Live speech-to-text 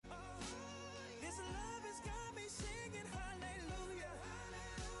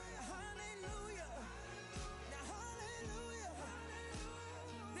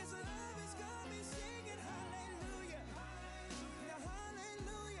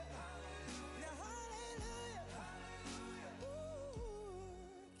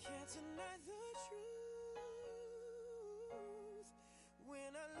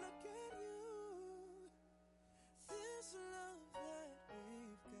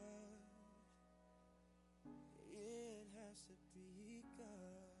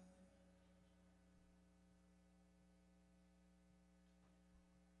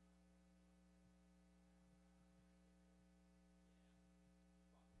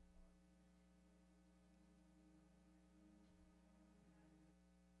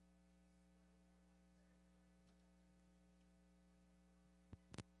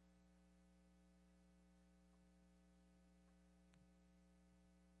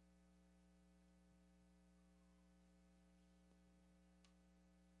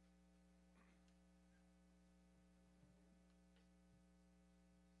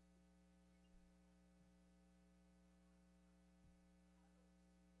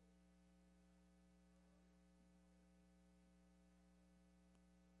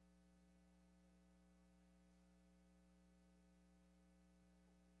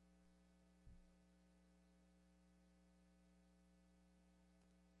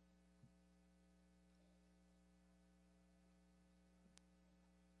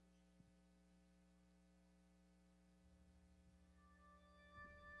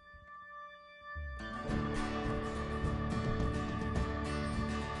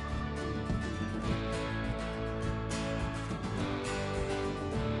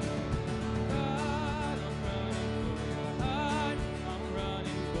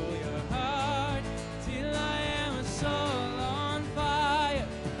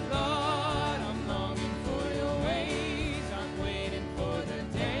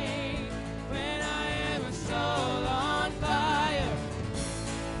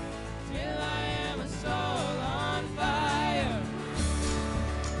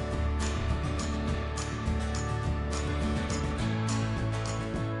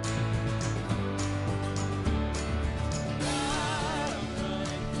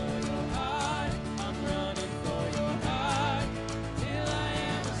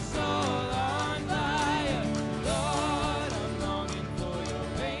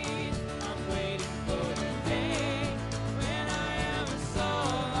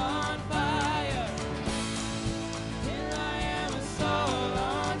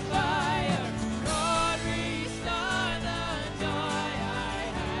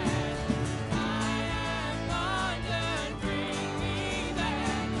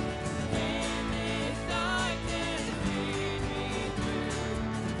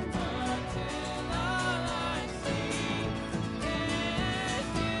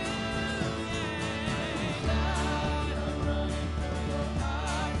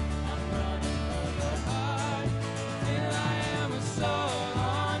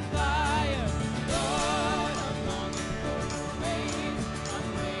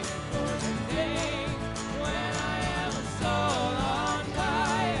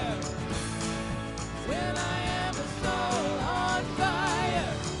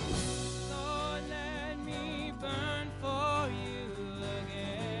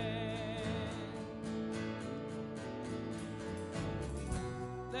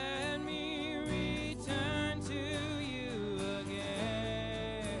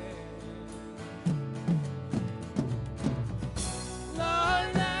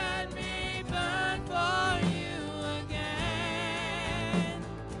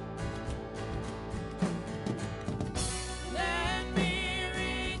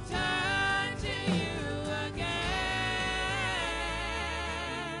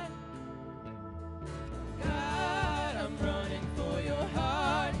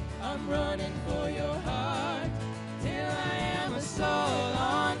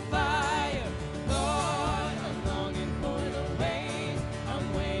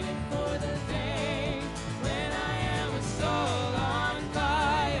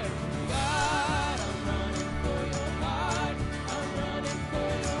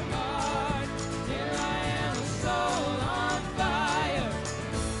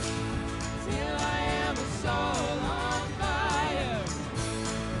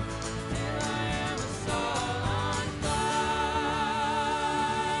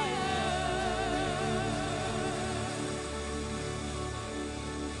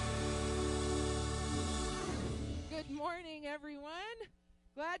morning, everyone.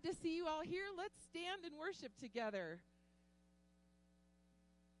 Glad to see you all here. Let's stand and worship together.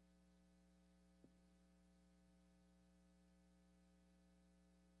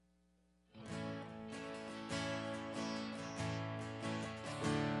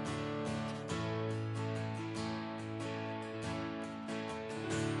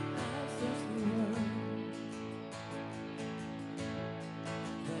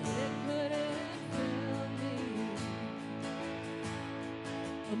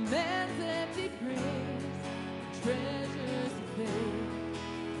 A man's empty praise, treasures of faith,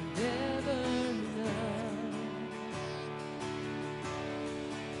 never enough.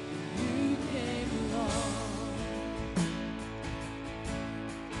 You came along,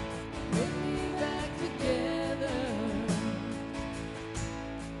 put me back together,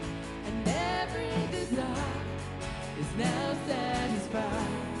 and every desire is now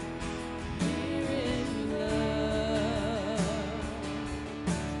satisfied.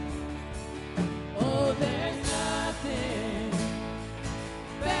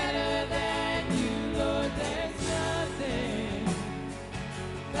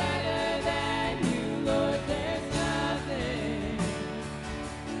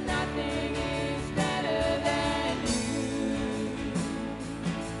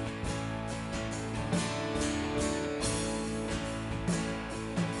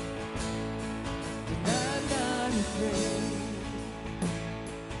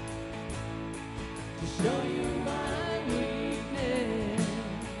 Show you my weakness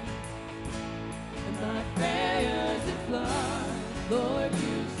and my failures and flaws. Lord,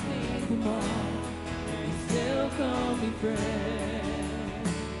 you've seen them all, and you still call me friend.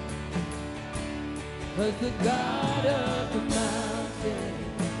 'Cause the God of the mountain,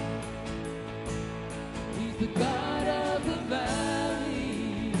 He's the God of the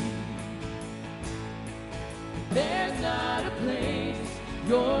valley. There's not a place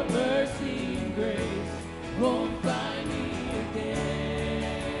your mercy and grace won't find me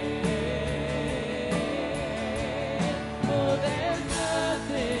again. Oh, there's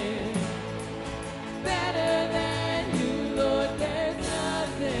nothing better than you, Lord. There's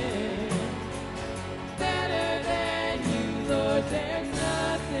nothing better than you, Lord. There's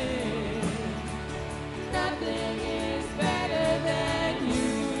nothing, nothing is better than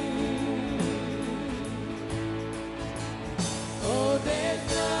you. Oh, there's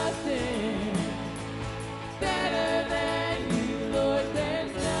nothing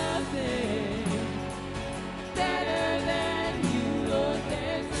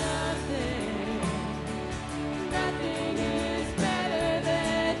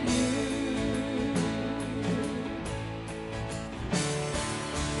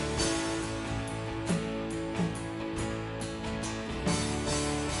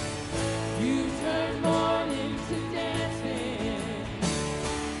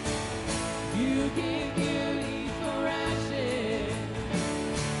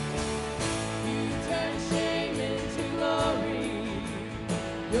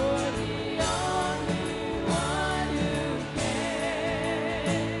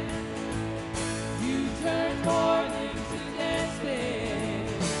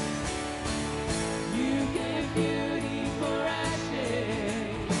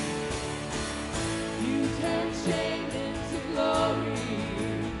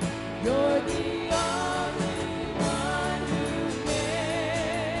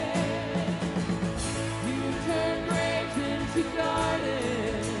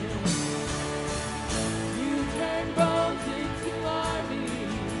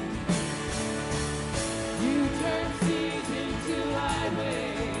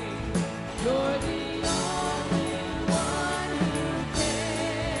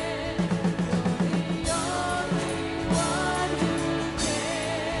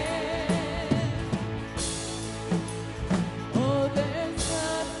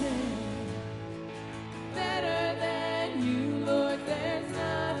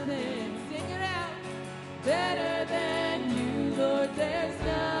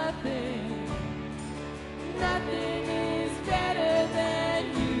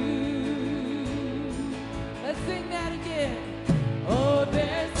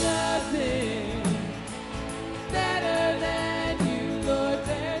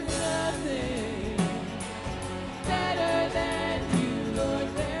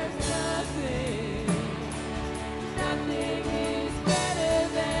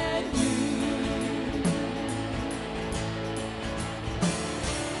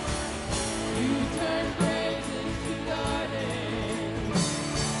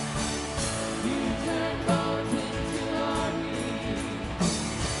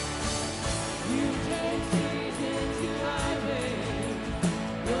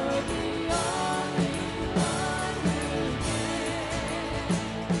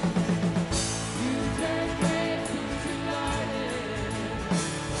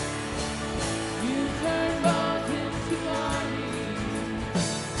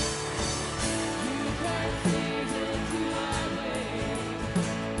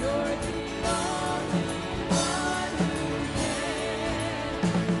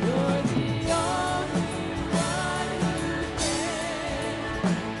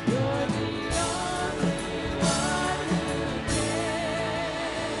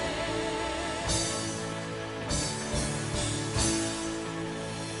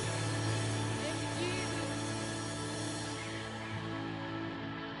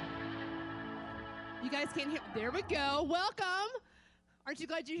guys can't hear. There we go. Welcome. Aren't you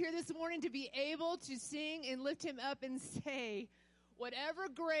glad you're here this morning to be able to sing and lift him up and say, whatever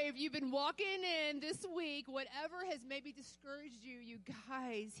grave you've been walking in this week, whatever has maybe discouraged you, you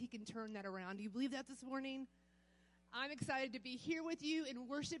guys, he can turn that around. Do you believe that this morning? I'm excited to be here with you and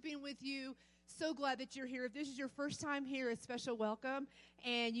worshiping with you. So glad that you're here. If this is your first time here, a special welcome.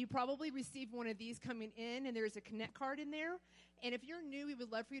 And you probably received one of these coming in, and there's a Connect card in there. And if you're new, we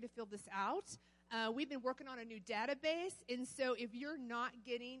would love for you to fill this out. We've been working on a new database, and so if you're not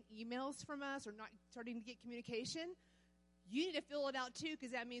getting emails from us or not starting to get communication, you need to fill it out too,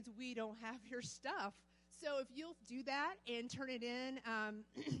 because that means we don't have your stuff. So if you'll do that and turn it in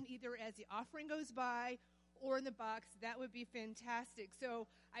either as the offering goes by or in the box, that would be fantastic. So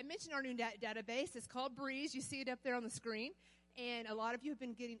I mentioned our new database. It's called Breeze. You see it up there on the screen. And a lot of you have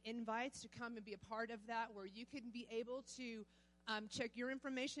been getting invites to come and be a part of that, where you can be able to check your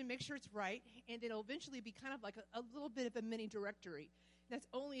information, make sure it's right, and it'll eventually be kind of like a little bit of a mini directory. That's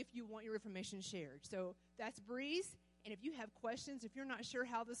only if you want your information shared. So that's Breeze. And if you have questions, if you're not sure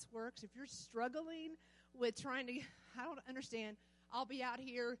how this works, if you're struggling with trying to, I don't understand, I'll be out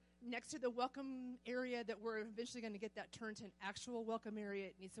here next to the welcome area that we're eventually going to get that turned to an actual welcome area.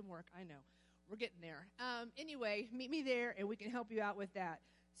 It needs some work. I know. We're getting there. Anyway, meet me there, and we can help you out with that.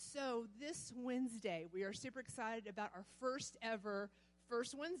 So this Wednesday, we are super excited about our first ever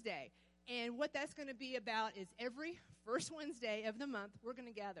First Wednesday. And what that's going to be about is every first Wednesday of the month, we're going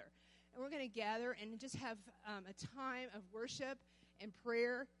to gather. And we're going to gather and just have a time of worship and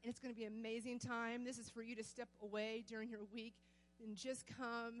prayer. And it's going to be an amazing time. This is for you to step away during your week and just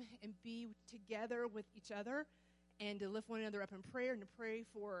come and be together with each other and to lift one another up in prayer and to pray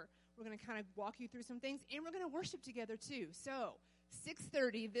for, we're going to kind of walk you through some things. And we're going to worship together too. So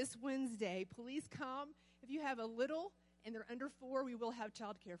 6:30 this Wednesday, please come. If you have a little and they're under 4, we will have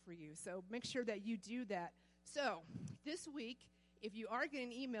childcare for you. So make sure that you do that. So this week, if you are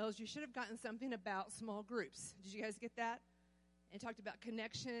getting emails, you should have gotten something about small groups. Did you guys get that? And talked about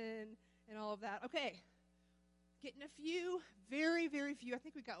connection and all of that. Okay. Getting a few, very, very few. I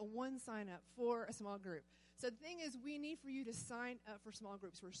think we got one sign up for a small group. So the thing is, we need for you to sign up for small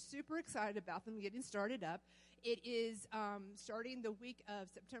groups. We're super excited about them getting started up. It is starting the week of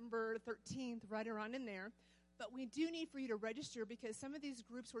September 13th, right around in there. But we do need for you to register, because some of these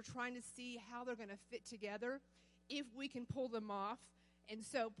groups, we're trying to see how they're going to fit together, if we can pull them off. And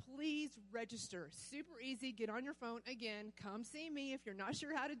so please register. Super easy. Get on your phone. Again, come see me if you're not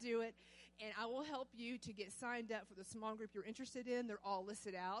sure how to do it, and I will help you to get signed up for the small group you're interested in. They're all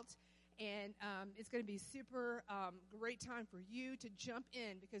listed out. And it's going to be super great time for you to jump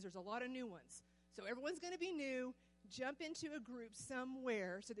in, because there's a lot of new ones. So everyone's going to be new. Jump into a group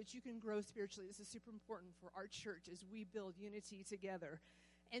somewhere so that you can grow spiritually. This is super important for our church as we build unity together.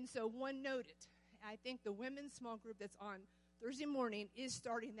 And so one noted, I think the women's small group that's on Thursday morning is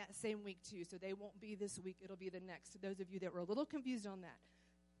starting that same week too. So they won't be this week. It'll be the next. So those of you that were a little confused on that.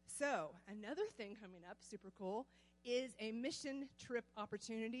 So another thing coming up, super cool, is a mission trip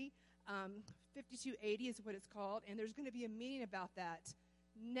opportunity. 5280 is what it's called, and there's going to be a meeting about that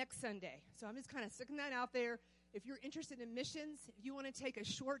next Sunday. So I'm just kind of sticking that out there. If you're interested in missions, if you want to take a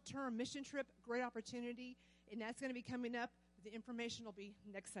short-term mission trip, great opportunity, and that's going to be coming up. The information will be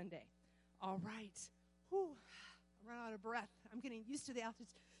next Sunday. All right. Whew, I run out of breath. I'm getting used to the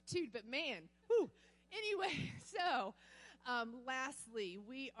altitude, but man, whew. Anyway, so lastly,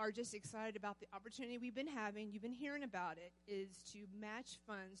 we are just excited about the opportunity we've been having. You've been hearing about it, is to match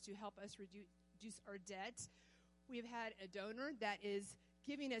funds to help us reduce our debt. We've had a donor that is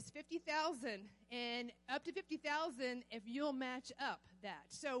giving us $50,000, and up to $50,000 if you'll match up that.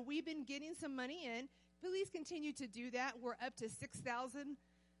 So we've been getting some money in. Please continue to do that. We're up to $6,000,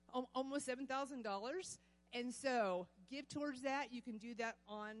 almost $7,000. And so give towards that. You can do that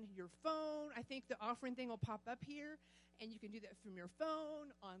on your phone. I think the offering thing will pop up here, and you can do that from your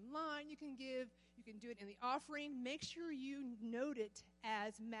phone, online. You can give. You can do it in the offering. Make sure you note it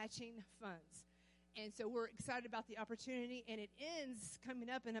as matching funds. And so we're excited about the opportunity, and it ends coming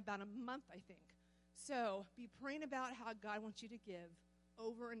up in about a month, I think. So be praying about how God wants you to give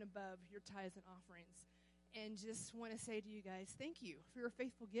over and above your tithes and offerings. And just want to say to you guys, thank you for your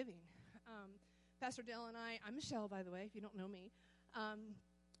faithful giving. Pastor Dale and I'm Michelle, by the way, if you don't know me,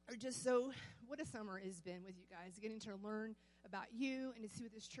 are just so, what a summer it's been with you guys, getting to learn about you and to see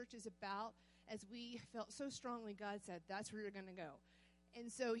what this church is about. As we felt so strongly, God said, that's where you're going to go. And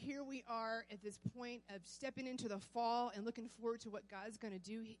so here we are at this point of stepping into the fall and looking forward to what God's going to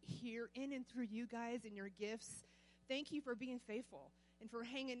do here in and through you guys and your gifts. Thank you for being faithful. and for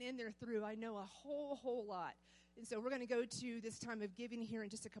hanging in there through. I know a whole lot. And so we're going to go to this time of giving here in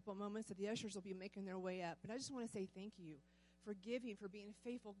just a couple of moments, so the ushers will be making their way up. But I just want to say thank you for giving, for being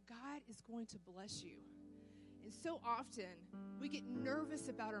faithful. God is going to bless you. And so often, we get nervous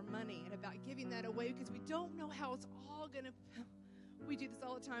about our money and about giving that away because we don't know how it's all going to... We do this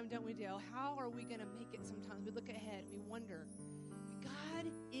all the time, don't we, Dale? How are we going to make it sometimes? We look ahead and we wonder. God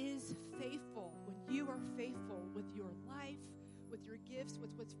is faithful when you are faithful with your life, with your gifts, with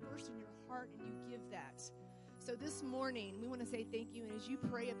what's first in your heart, and you give that. So this morning, we want to say thank you. And as you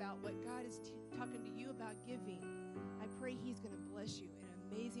pray about what God is talking to you about giving, I pray He's going to bless you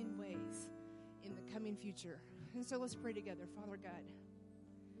in amazing ways in the coming future. And so let's pray together. Father God,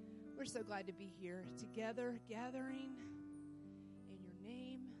 we're so glad to be here together, gathering in your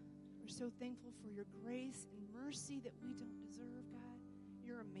name. We're so thankful for your grace and mercy that we don't deserve, God.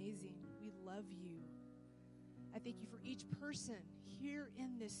 You're amazing. We love you. I thank you for each person here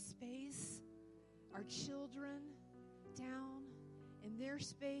in this space, our children down in their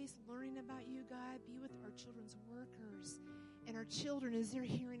space, learning about you, God. Be with our children's workers and our children as they're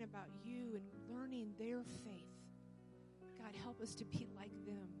hearing about you and learning their faith. God, help us to be like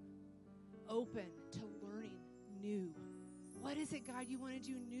them, open to learning new. What is it, God, you want to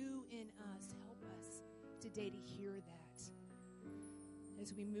do new in us? Help us today to hear that.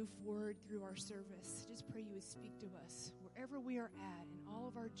 As we move forward through our service, just pray you would speak to us wherever we are at in all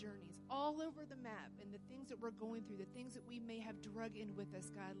of our journeys, all over the map, and the things that we're going through, the things that we may have drug in with us,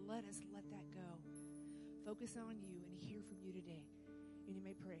 God, let us let that go. Focus on you and hear from you today. And you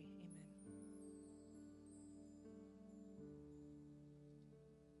may pray. Amen.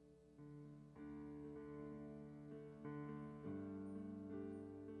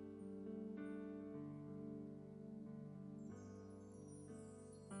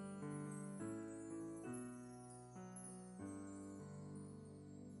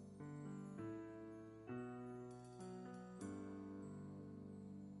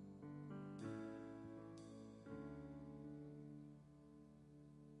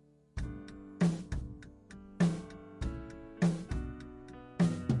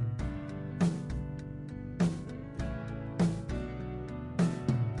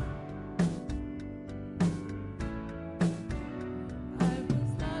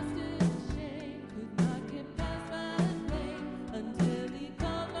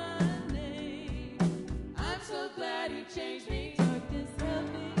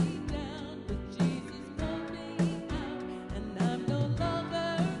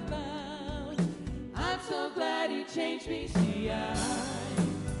 Change me, see I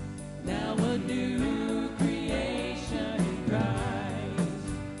now a new creation in Christ.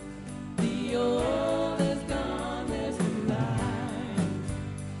 The old is gone, there's new life.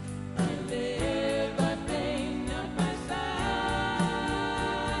 I live by faith, not by sight.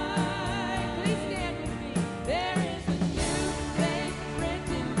 Please stand with me. There is a new face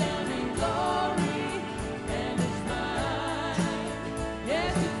written down in glory, and it's mine.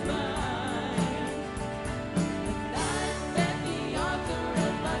 Yes, it's mine.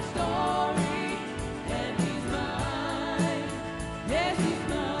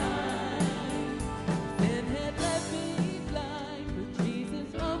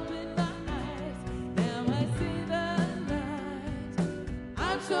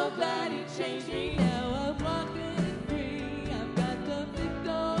 So glad He changed me. Now I'm walking free. I've got the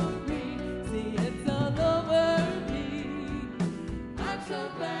victory. See, it's all over me. I'm so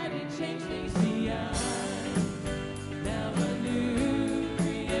glad He changed me. See, I'm now a new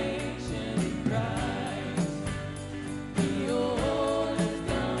creation in Christ. The old is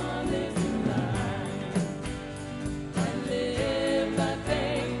gone, there's new life. I live by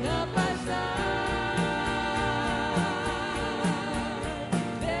faith, not by sight.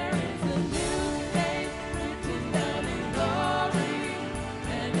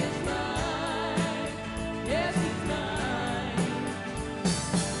 Yes, it's mine.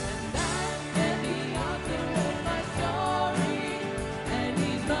 And I'm at the altar.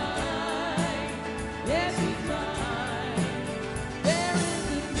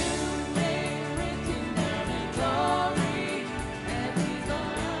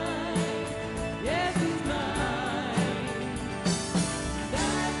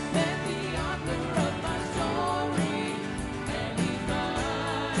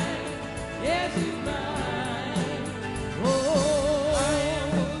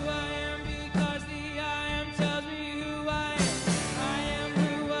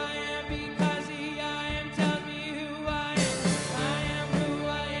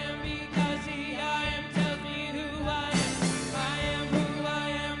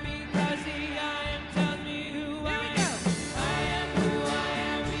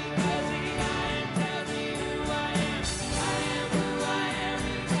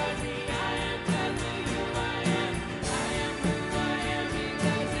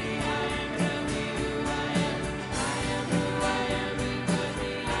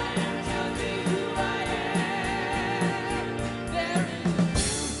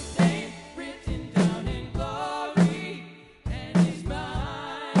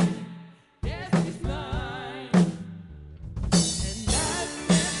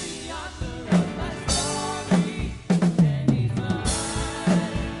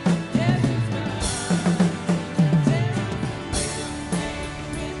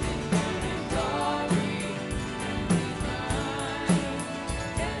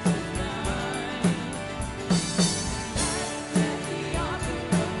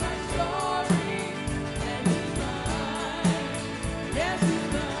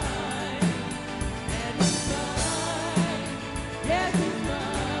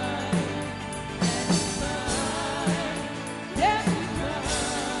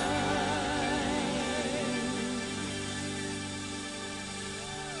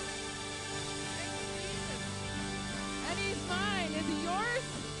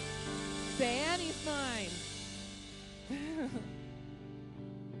 mine.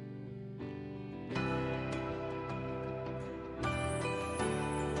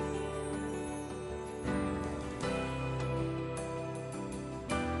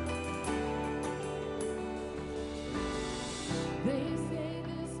 They say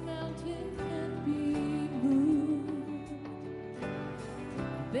this mountain can't be moved.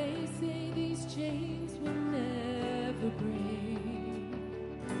 They say these chains will never break.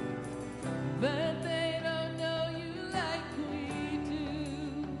 But they don't know you like we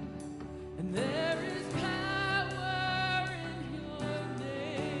do. And there is power in your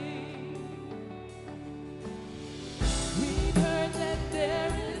name. We've heard that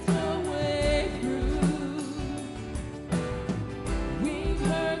there is no way through. We've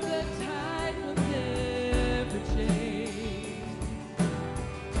heard the tide will never change.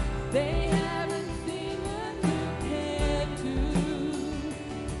 They haven't seen what you can do.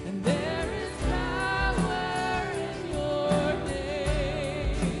 And there is power in your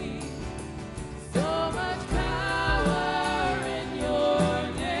name. So much power in your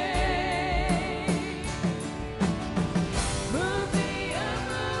name. Move the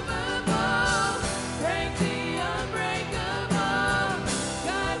unmovable, break the unbreakable.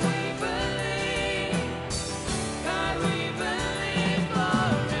 God, we believe. God, we believe for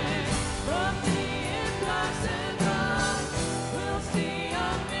it. From the impossible, we'll see a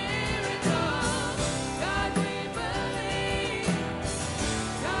miracle. God, we believe.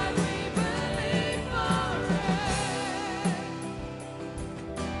 God, we believe for it.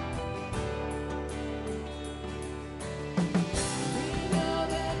 We know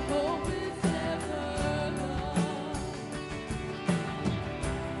that hope is never lost,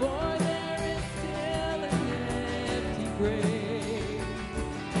 for there is still an empty grave.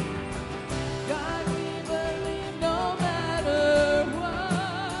 God, we believe no matter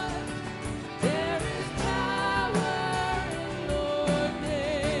what, there is power in your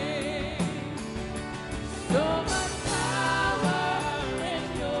name. So much power in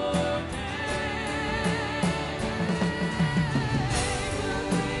your name. Move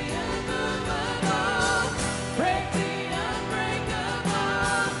the unmovable, break the unbreakable.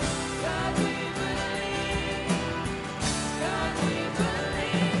 God, we believe. God, we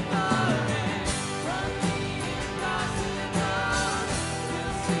believe for it. From the impossible,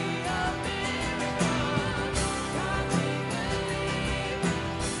 we'll see a miracle. God, we believe.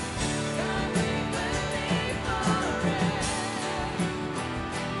 God, we believe for it.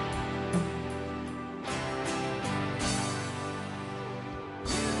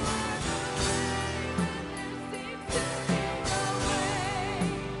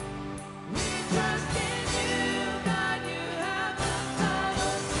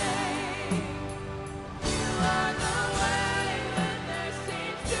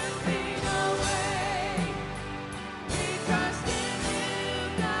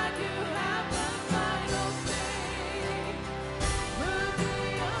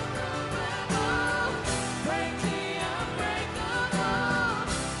 Break the unbreakable.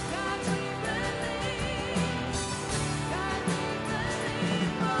 God, we believe. God, we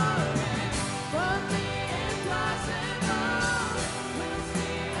believe for it. From the impossible, we'll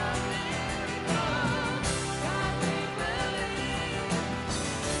see a miracle. God, we believe.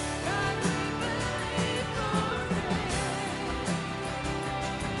 God, we believe for it.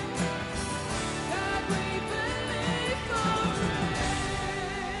 God, we believe for it.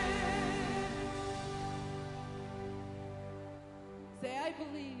 Say, I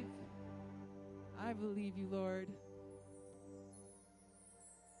believe. I believe you, Lord.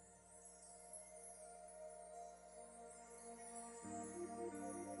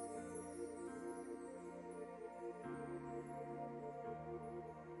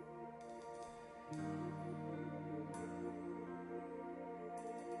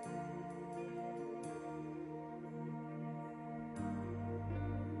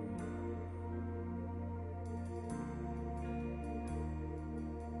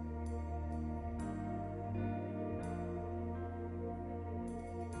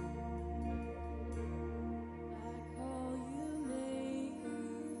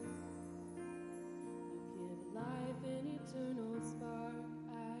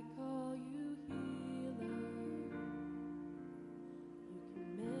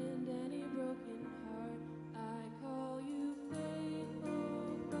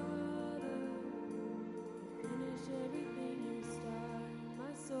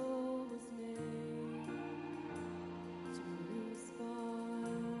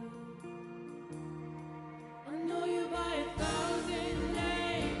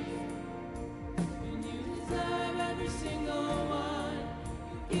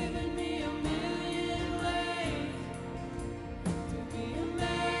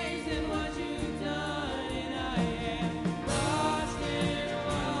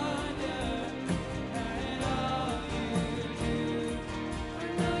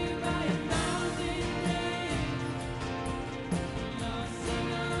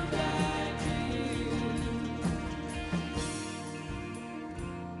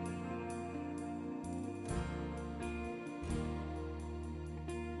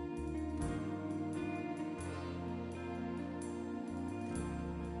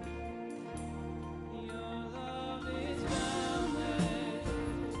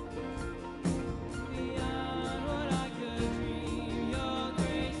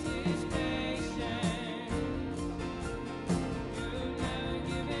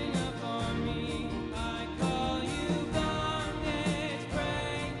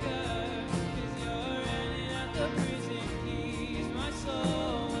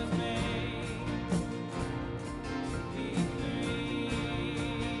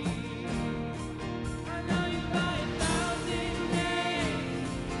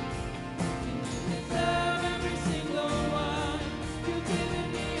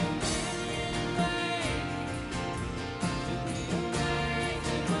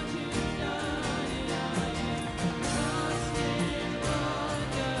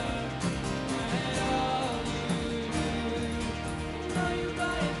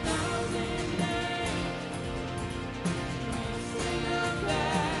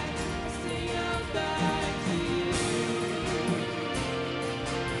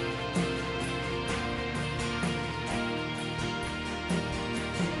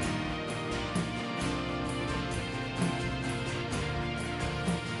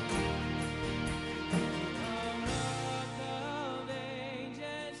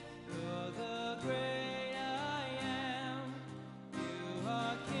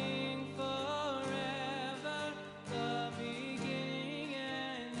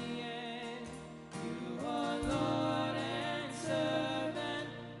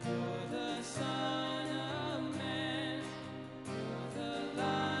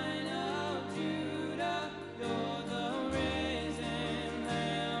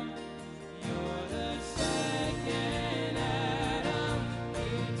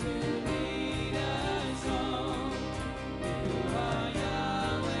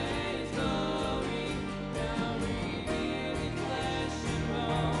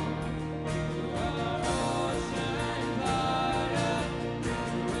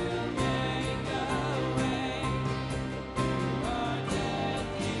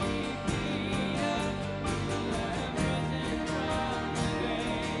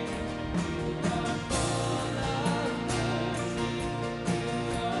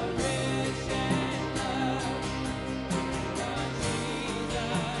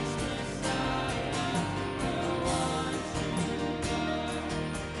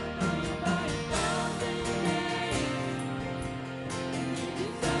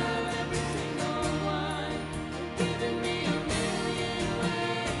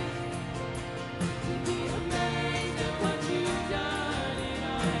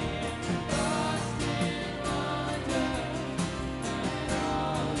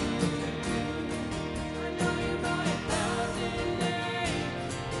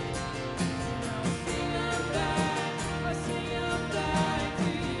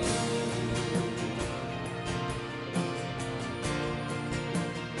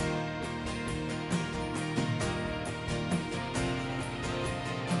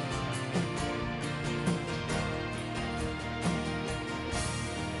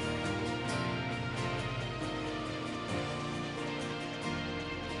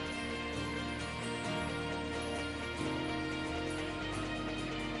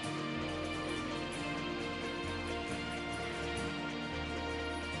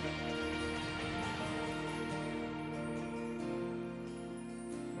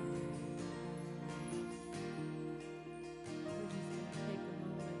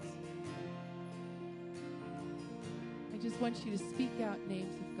 just want you to speak out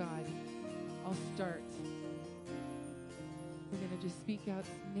names of God. I'll start. We're going to just speak out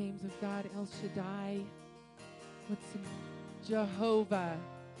names of God. El Shaddai. What's Jehovah?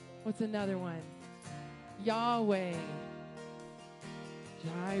 What's another one? Yahweh.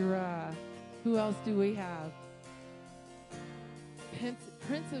 Jireh. Who else do we have?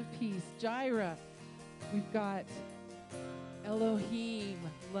 Prince of Peace. Jireh. We've got Elohim.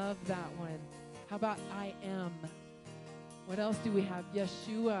 Love that one. How about I am? What else do we have?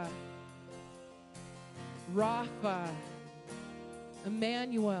 Yeshua. Rapha.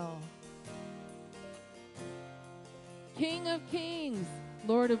 Emmanuel. King of Kings.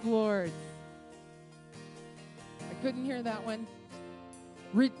 Lord of Lords. I couldn't hear that one.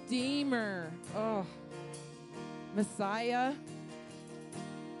 Redeemer. Oh. Messiah.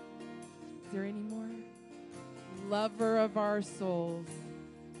 Is there any more? Lover of our souls.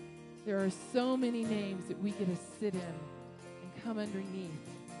 There are so many names that we get to sit in and come underneath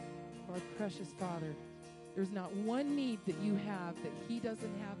our precious Father. There's not one need that you have that he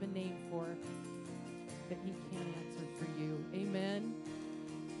doesn't have a name for that he can't answer for you. Amen.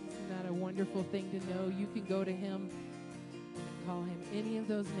 Isn't that a wonderful thing to know? You can go to him and call him any of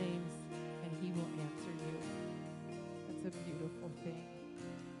those names and he will answer you. That's a beautiful thing.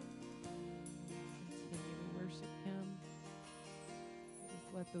 Continue to worship him.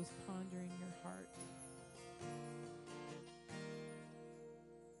 Just let those ponder in your heart.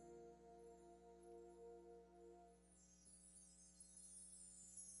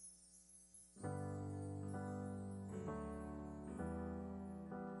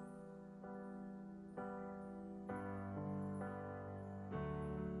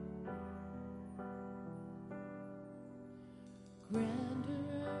 Grander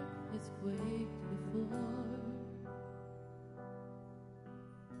earth has quaked before,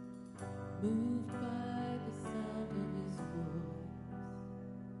 moved by the sound of his voice.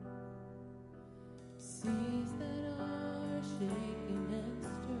 Seas that are shaken and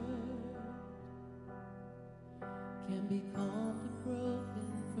stirred can be calmed and broken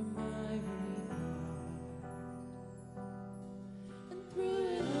from my regard. And through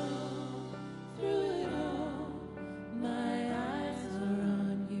it all, my eyes are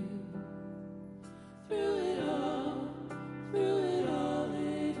on you. Through it all,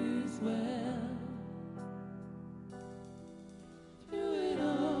 it is well. Through it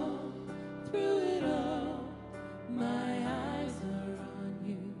all, my eyes are on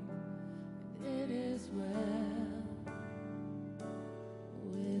you. And it is well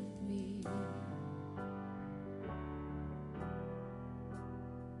with me.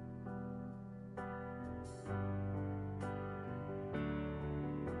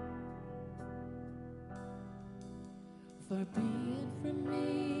 Far be it from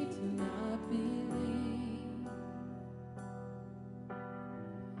me to not believe,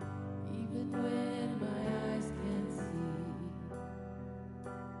 even when my eyes can't see.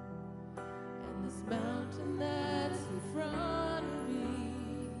 And this mountain that's in front of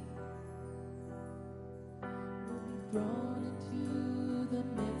me will be thrown into the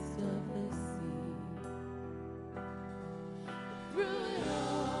midst of the sea. Through it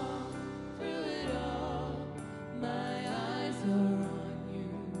all, my eyes are on you.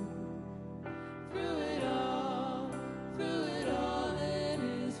 Through it all, it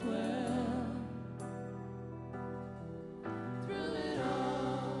is well. Through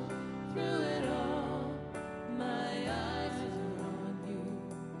it all, my eyes are on you.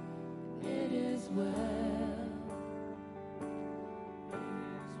 It is well.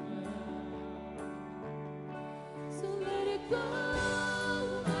 It is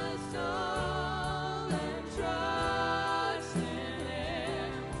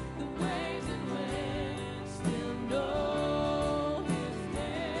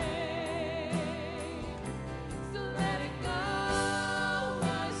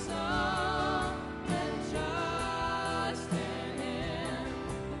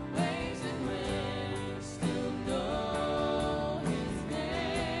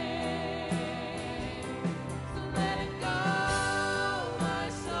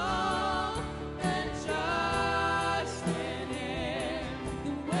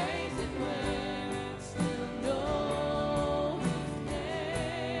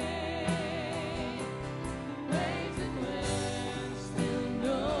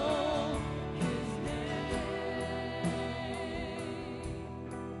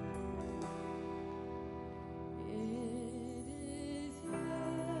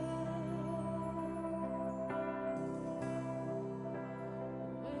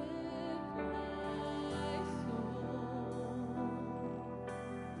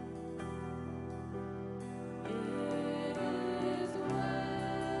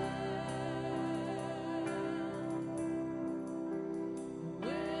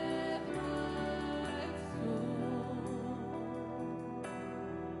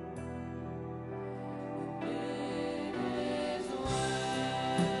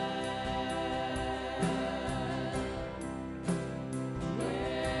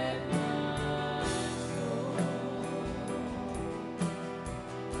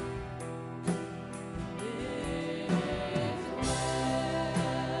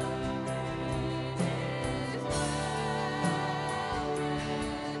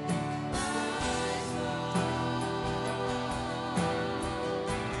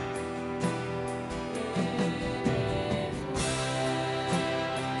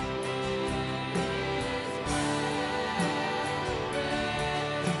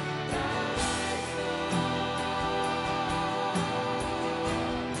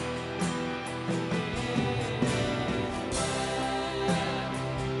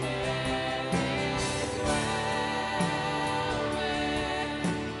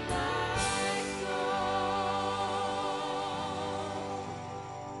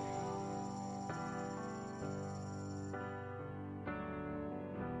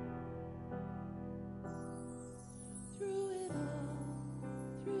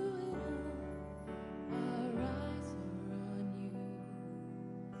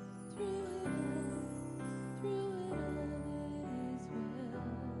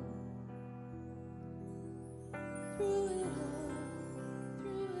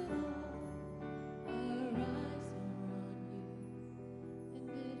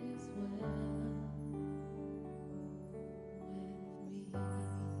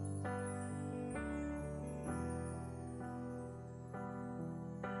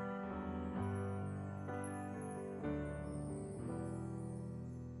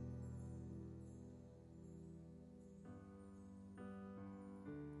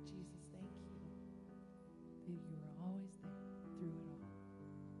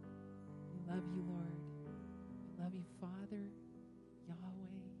love you, Lord. We love you, Father,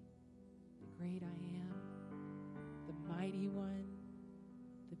 Yahweh, the great I am, the mighty one,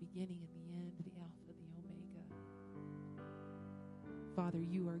 the beginning and the end, the Alpha, the Omega. Father,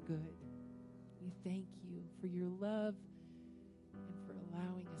 you are good. We thank you for your love and for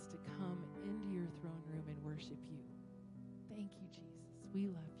allowing us to come into your throne room and worship you. Thank you, Jesus. We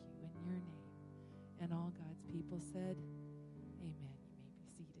love you in your name. And all God's people said, amen. You may be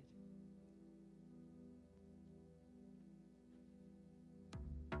seated.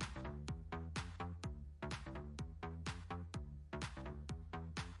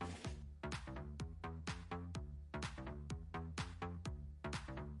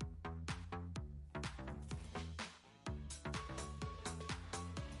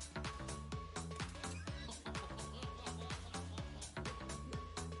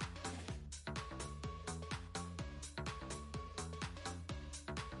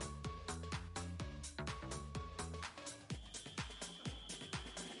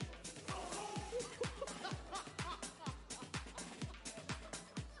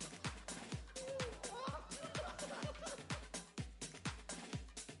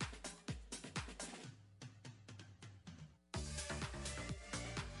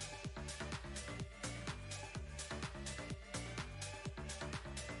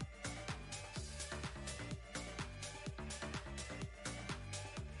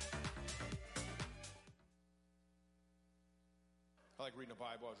 I like reading the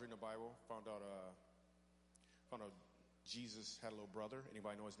Bible. I was reading the Bible, found out Jesus had a little brother.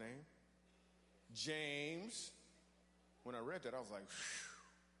 Anybody know his name? James. When I read that, I was like,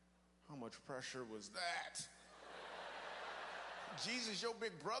 how much pressure was that? Jesus, your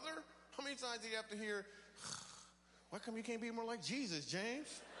big brother? How many times did you have to hear, why come you can't be more like Jesus,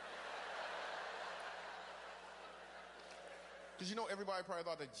 James? Because everybody probably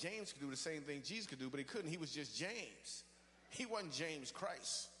thought that James could do the same thing Jesus could do, but he couldn't. He was just James. He wasn't James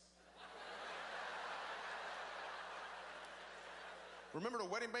Christ. Remember the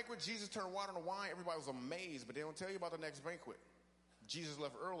wedding banquet? Jesus turned water into wine. Everybody was amazed, but they don't tell you about the next banquet. Jesus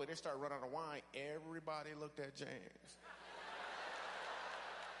left early. They started running out of wine. Everybody looked at James.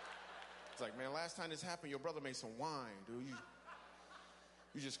 It's like, man, last time this happened, your brother made some wine, dude.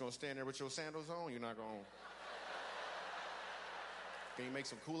 You just gonna stand there with your sandals on? You're not gonna... Can you make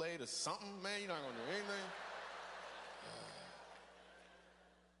some Kool-Aid or something, man? You're not gonna do anything?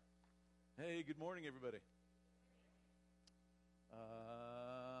 Hey, good morning, everybody.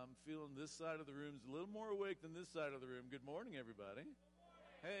 I'm feeling this side of the room's a little more awake than this side of the room. Good morning, everybody.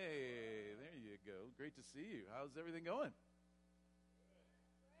 Hey, there you go. Great to see you. How's everything going?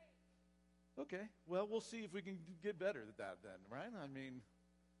 Okay, well, we'll see if we can get better at that then, right? I mean,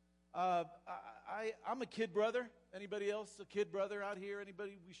 I'm a kid brother. Anybody else a kid brother out here?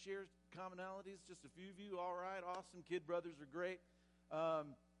 Anybody we share commonalities? Just a few of you? All right, awesome. Kid brothers are great.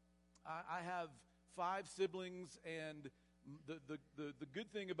 I have 5 siblings, and the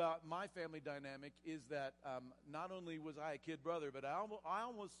good thing about my family dynamic is that not only was I a kid brother, but I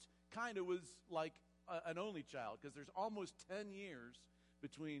almost kind of was like an only child, because there's almost 10 years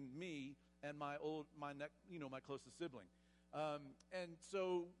between me and my closest sibling. And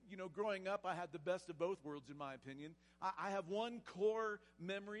so, growing up, I had the best of both worlds, in my opinion. I have one core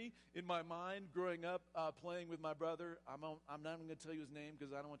memory in my mind growing up playing with my brother. I'm not even going to tell you his name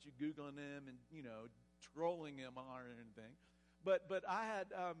because I don't want you Googling him and, trolling him or anything. But I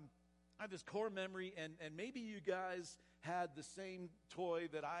had this core memory, and maybe you guys had the same toy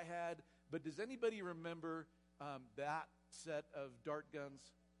that I had, but does anybody remember that set of dart guns?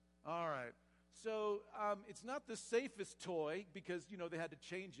 All right. So it's not the safest toy because, they had to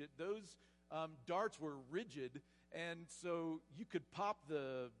change it. Those darts were rigid, and so you could pop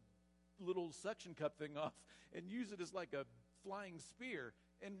the little suction cup thing off and use it as like a flying spear.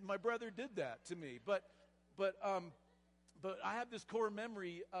 And my brother did that to me. But I have this core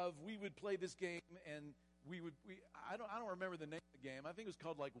memory of we would play this game, and I don't remember the name of the game. I think it was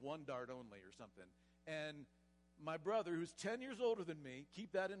called like One Dart Only or something. And my brother, who's 10 years older than me,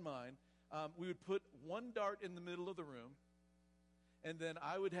 keep that in mind, we would put one dart in the middle of the room, and then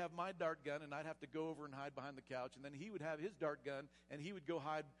I would have my dart gun, and I'd have to go over and hide behind the couch, and then he would have his dart gun, and he would go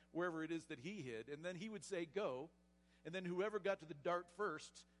hide wherever it is that he hid, and then he would say, go, and then whoever got to the dart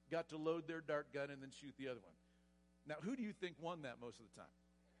first got to load their dart gun and then shoot the other one. Now, who do you think won that most of the time?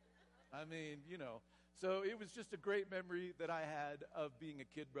 I mean, so it was just a great memory that I had of being a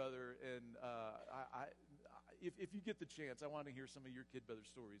kid brother, and if you get the chance, I want to hear some of your kid brother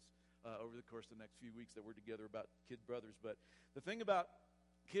stories over the course of the next few weeks that we're together about kid brothers. But the thing about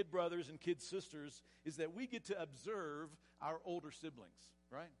kid brothers and kid sisters is that we get to observe our older siblings,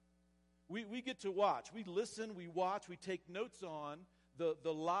 right? We get to watch. We listen, we watch, we take notes on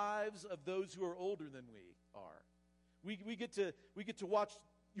the lives of those who are older than we are. We get to watch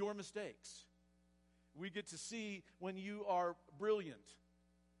your mistakes. We get to see when you are brilliant.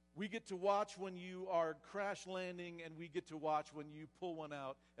 We get to watch when you are crash landing, and we get to watch when you pull one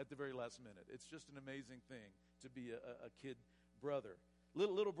out at the very last minute. It's just an amazing thing to be a kid brother.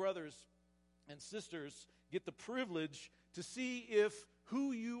 Little brothers and sisters get the privilege to see if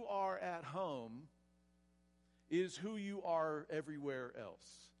who you are at home is who you are everywhere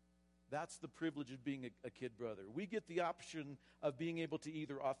else. That's the privilege of being a kid brother. We get the option of being able to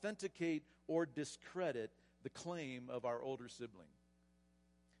either authenticate or discredit the claim of our older sibling.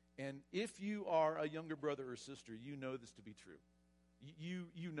 And if you are a younger brother or sister, you know this to be true.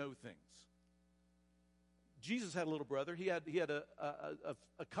 You know things. Jesus had a little brother. He had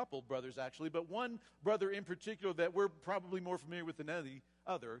a couple brothers, actually, but one brother in particular that we're probably more familiar with than any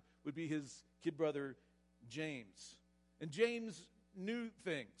other would be his kid brother, James. And James knew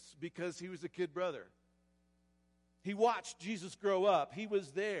things because he was a kid brother. He watched Jesus grow up. He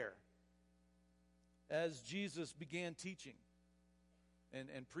was there as Jesus began teaching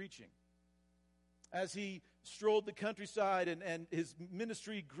and preaching. As he strolled the countryside and his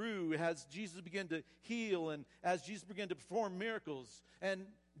ministry grew, as Jesus began to heal and as Jesus began to perform miracles. And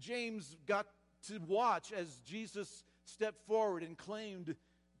James got to watch as Jesus stepped forward and claimed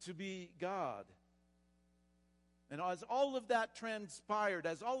to be God. And as all of that transpired,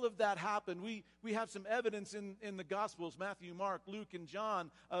 as all of that happened, we have some evidence in the Gospels, Matthew, Mark, Luke, and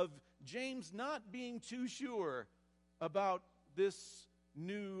John, of James not being too sure about this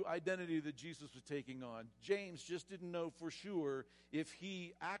new identity that Jesus was taking on. James just didn't know for sure if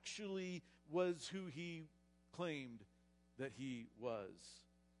he actually was who he claimed that he was.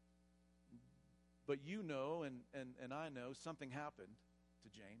 But you know, and I know, something happened to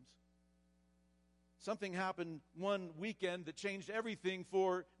James. Something happened one weekend that changed everything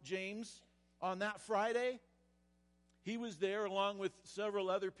for James. On that Friday, he was there along with several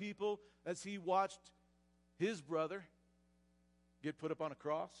other people as he watched his brother get put up on a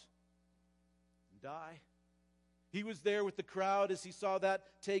cross and die. He was there with the crowd as he saw that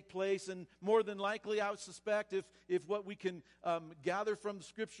take place, and more than likely, I would suspect, if what we can gather from the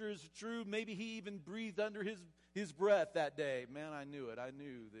Scripture is true, maybe he even breathed under his breath that day. Man, I knew it. I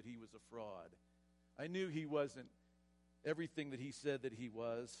knew that he was a fraud. I knew he wasn't everything that he said that he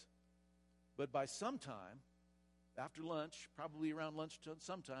was. But by sometime, after lunch, probably around lunch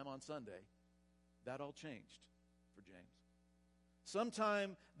sometime on Sunday, that all changed for James.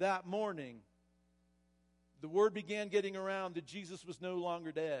 Sometime that morning, the word began getting around that Jesus was no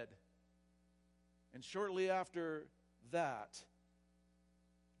longer dead. And shortly after that,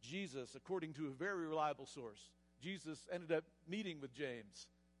 Jesus, according to a very reliable source, Jesus ended up meeting with James.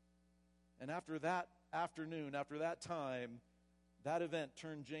 And after that afternoon, after that time, that event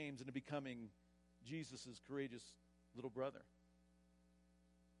turned James into becoming Jesus' courageous little brother.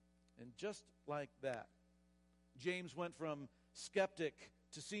 And just like that, James went from skeptic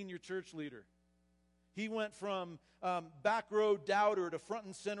to senior church leader. He went from back row doubter to front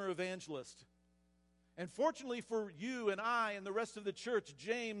and center evangelist. And fortunately for you and I and the rest of the church,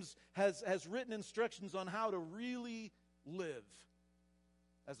 James has written instructions on how to really live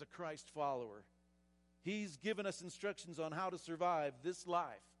as a Christ follower. He's given us instructions on how to survive this life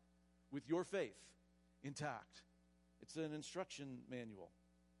with your faith intact. It's an instruction manual.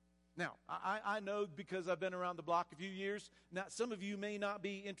 Now, I know because I've been around the block a few years, now some of you may not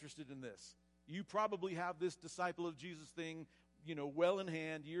be interested in this. You probably have this disciple of Jesus thing, well in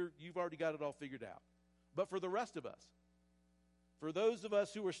hand. You've already got it all figured out. But for the rest of us, for those of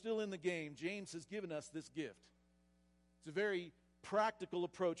us who are still in the game, James has given us this gift. It's a very practical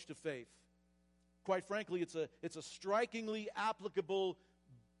approach to faith. Quite frankly, it's a strikingly applicable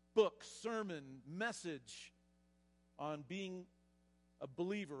book, sermon, message on being a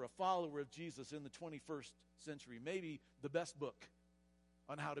believer, a follower of Jesus in the 21st century. Maybe the best book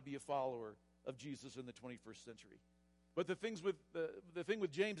on how to be a follower of Jesus in the 21st century. But the thing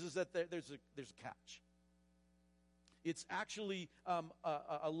with James is that there's a catch. It's actually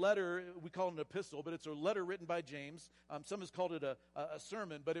a letter. We call it an epistle, but it's a letter written by James. Some has called it a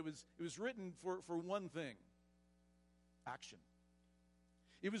sermon, but it was written for one thing: action.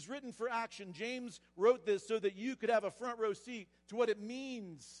 It was written for action. James wrote this so that you could have a front row seat to what it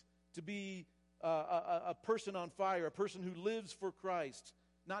means to be a person on fire, a person who lives for Christ,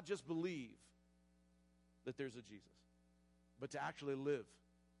 not just believe that there's a Jesus, but to actually live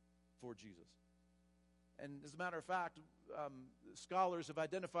for Jesus. And as a matter of fact, scholars have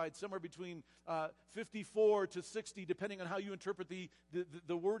identified somewhere between 54 to 60, depending on how you interpret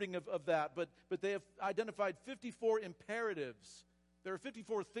the wording of that. But they have identified 54 imperatives. There are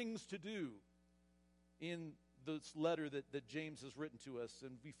 54 things to do in this letter that James has written to us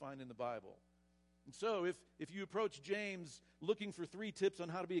and we find in the Bible. And so if you approach James looking for 3 tips on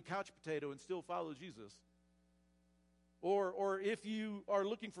how to be a couch potato and still follow Jesus, or if you are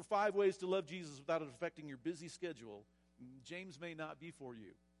looking for 5 ways to love Jesus without it affecting your busy schedule, James may not be for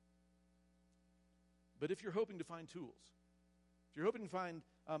you. But if you're hoping to find tools, if you're hoping to find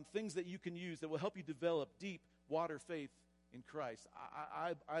things that you can use that will help you develop deep water faith in Christ,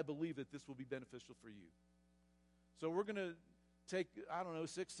 I believe that this will be beneficial for you. So we're going to take,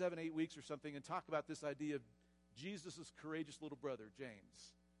 6, 7, 8 weeks or something and talk about this idea of Jesus' courageous little brother,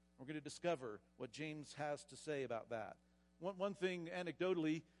 James. We're going to discover what James has to say about that. One thing,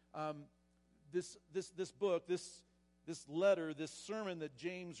 anecdotally, this book, this letter, this sermon that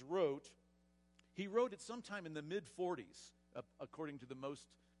James wrote, he wrote it sometime in the mid-40s, according to the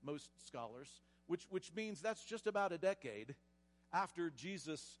most scholars, which means that's just about a decade after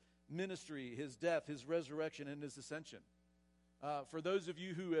Jesus' ministry, his death, his resurrection, and his ascension. For those of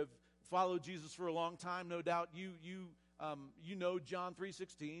you who have followed Jesus for a long time, no doubt you know John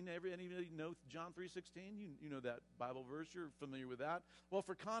 3:16. Anybody know John 3:16? You know that Bible verse. You're familiar with that. Well,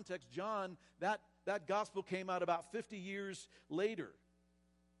 for context, John, that gospel came out about 50 years later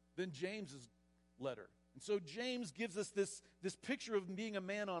than James's letter. And so James gives us this picture of being a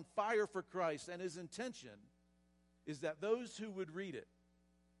man on fire for Christ, and his intention is that those who would read it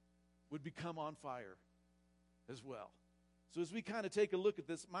would become on fire as well. So as we kind of take a look at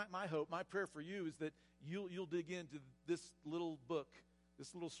this, my hope, my prayer for you is that you'll dig into this little book,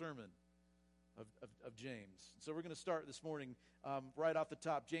 this little sermon of James. So we're going to start this morning right off the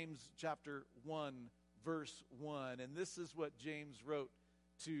top, James chapter 1, verse 1. And this is what James wrote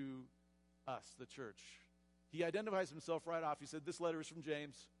to us, the church. He identifies himself right off. He said, this letter is from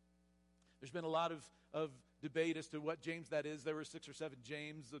James. There's been a lot of debate as to what James that is. There were 6 or 7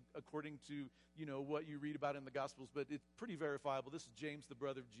 James, according to what you read about in the Gospels, but it's pretty verifiable. This is James, the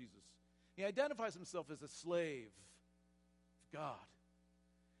brother of Jesus. He identifies himself as a slave of God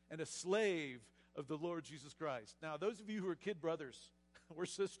and a slave of the Lord Jesus Christ. Now, those of you who are kid brothers or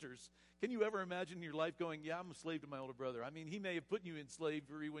sisters, can you ever imagine your life going, yeah, I'm a slave to my older brother? I mean, he may have put you in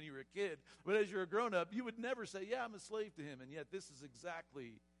slavery when you were a kid, but as you're a grown-up, you would never say, yeah, I'm a slave to him. And yet this is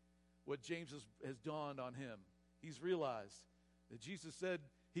exactly what James has dawned on him. He's realized that Jesus said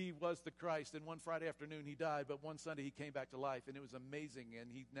he was the Christ, and one Friday afternoon he died, but one Sunday he came back to life, and it was amazing,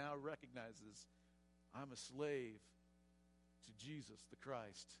 and he now recognizes, I'm a slave to Jesus, the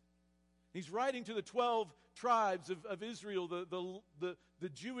Christ. He's writing to the 12 tribes of Israel, the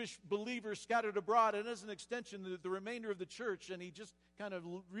Jewish believers scattered abroad, and as an extension, the remainder of the church, and he just kind of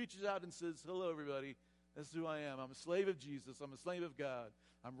reaches out and says, hello, everybody. That's who I am. I'm a slave of Jesus. I'm a slave of God.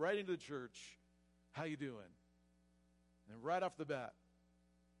 I'm writing to the church. How you doing? And right off the bat,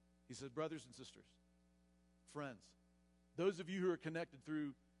 he said, brothers and sisters, friends, those of you who are connected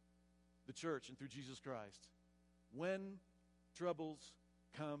through the church and through Jesus Christ, when troubles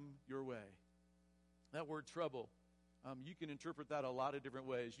come your way. That word trouble, you can interpret that a lot of different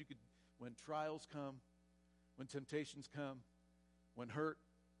ways. When trials come, when temptations come, when hurt,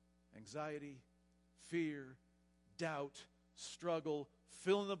 anxiety, fear, doubt, struggle,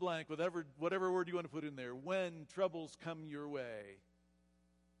 fill in the blank, whatever word you want to put in there. When troubles come your way,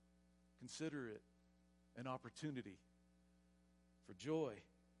 consider it an opportunity for joy.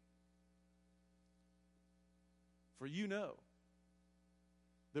 For you know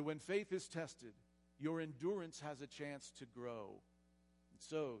that when faith is tested, your endurance has a chance to grow. And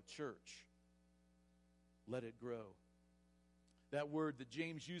so, church, let it grow. That word that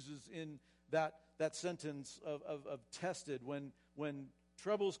James uses in that sentence of tested, when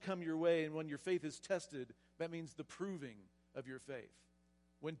troubles come your way and when your faith is tested, that means the proving of your faith.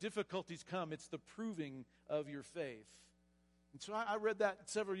 When difficulties come, it's the proving of your faith. And so I read that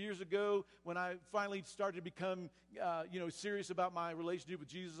several years ago when I finally started to become, serious about my relationship with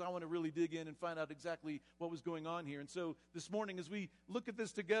Jesus. I want to really dig in and find out exactly what was going on here. And so this morning, as we look at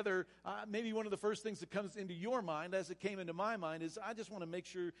this together, maybe one of the first things that comes into your mind, as it came into my mind, is I just want to make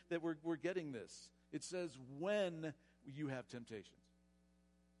sure that we're getting this. It says, when you have temptations,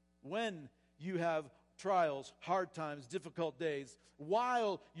 when you have trials, hard times, difficult days,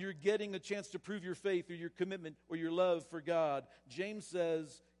 while you're getting a chance to prove your faith or your commitment or your love for God, James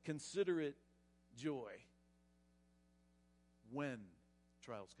says, consider it joy when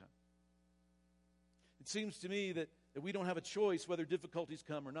trials come. It seems to me that we don't have a choice whether difficulties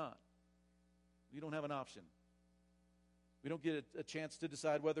come or not. We don't have an option. We don't get a chance to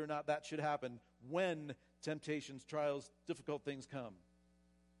decide whether or not that should happen when temptations, trials, difficult things come.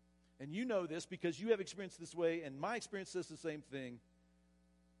 And you know this because you have experienced this way, and my experience says the same thing.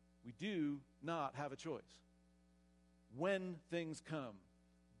 We do not have a choice when things come,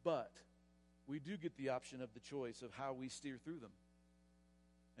 but we do get the option of the choice of how we steer through them.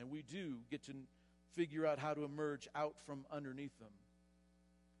 And we do get to figure out how to emerge out from underneath them.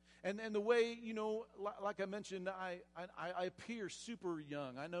 And the way, like I mentioned, I appear super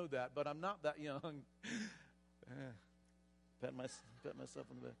young. I know that, but I'm not that young. Pat myself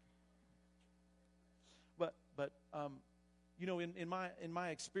on the back. But in my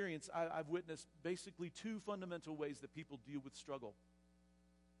experience, I've witnessed basically two fundamental ways that people deal with struggle.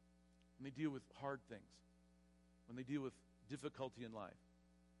 When they deal with hard things, when they deal with difficulty in life.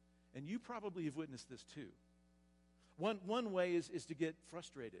 And you probably have witnessed this too. One way is to get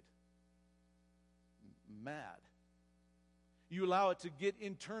frustrated, mad. You allow it to get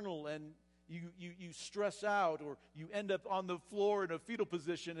internal, and you stress out, or you end up on the floor in a fetal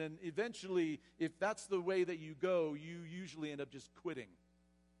position, and eventually, if that's the way that you go, you usually end up just quitting.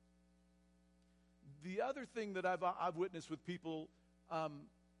 The other thing that I've witnessed with people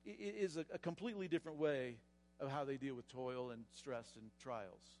is a completely different way of how they deal with toil and stress and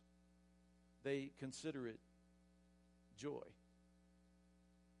trials. They consider it joy.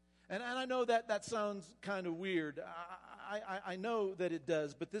 And I know that sounds kind of weird. I know that it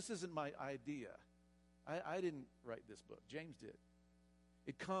does, but this isn't my idea. I didn't write this book. James did.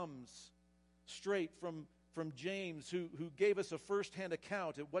 It comes straight from James, who gave us a first-hand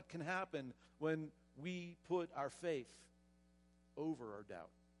account at what can happen when we put our faith over our doubt,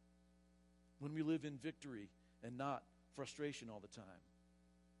 when we live in victory and not frustration all the time.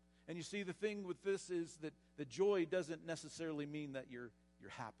 And you see, the thing with this is that the joy doesn't necessarily mean that you're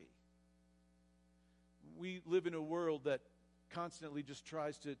happy. We live in a world that constantly just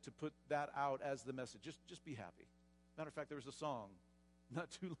tries to put that out as the message. Just be happy. Matter of fact, there was a song not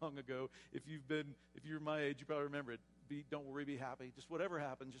too long ago. If you're my age, you probably remember it. Don't worry, be happy. Just whatever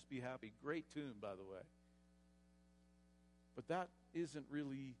happens, just be happy. Great tune, by the way. But that isn't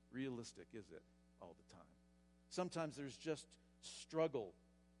really realistic, is it, all the time? Sometimes there's just struggle.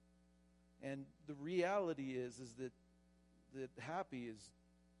 And the reality is that happy is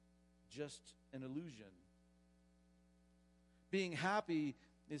just an illusion. Being happy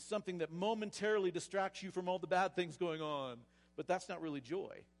is something that momentarily distracts you from all the bad things going on, but that's not really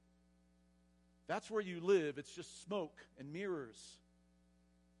joy. That's where you live. It's just smoke and mirrors.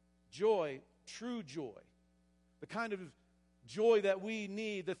 Joy, true joy, the kind of joy that we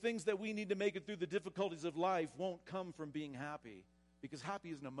need, the things that we need to make it through the difficulties of life won't come from being happy, because happy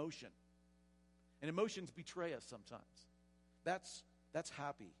is an emotion. And emotions betray us sometimes. That's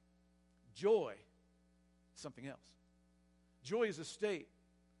happy. Joy is something else. Joy is a state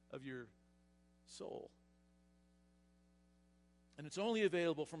of your soul. And it's only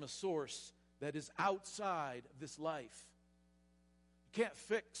available from a source that is outside of this life. You can't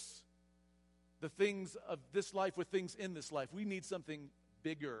fix the things of this life with things in this life. We need something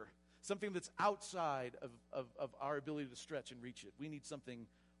bigger, something that's outside of our ability to stretch and reach it. We need something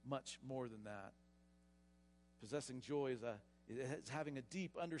much more than that. Possessing joy is having a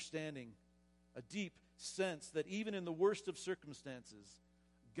deep understanding, a deep sense that even in the worst of circumstances,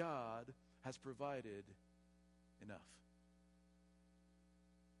 God has provided enough.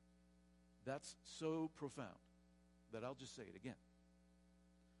 That's so profound that I'll just say it again.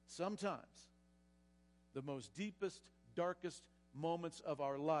 Sometimes, the most deepest, darkest moments of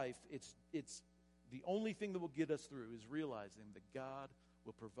our life, it's the only thing that will get us through is realizing that God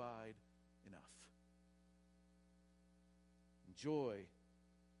will provide enough. And joy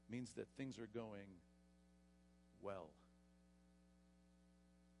means that things are going well.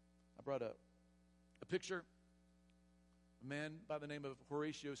 I brought a picture, a man by the name of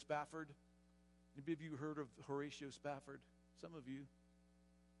Horatio Spafford. Any of you heard of Horatio Spafford? Some of you.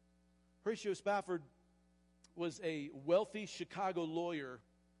 Horatio Spafford was a wealthy Chicago lawyer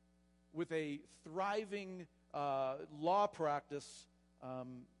with a thriving law practice,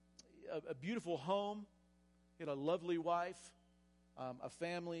 a beautiful home. He had a lovely wife, a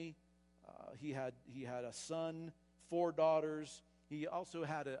family. He had a son, 4 daughters. He also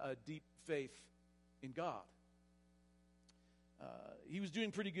had a deep faith in God. He was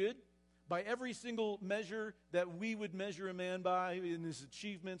doing pretty good. By every single measure that we would measure a man by, in his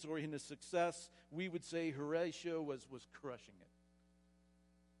achievements or in his success, we would say Horatio was crushing it.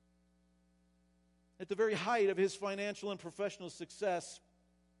 At the very height of his financial and professional success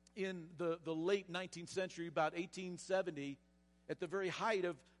in the late 19th century, about 1870, At the very height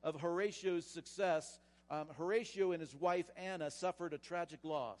of Horatio's success, Horatio and his wife Anna suffered a tragic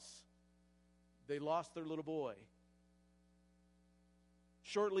loss. They lost their little boy.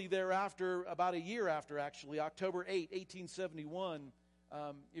 Shortly thereafter, about a year after actually, October 8, 1871,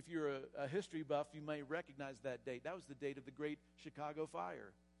 if you're a history buff, you may recognize that date. That was the date of the Great Chicago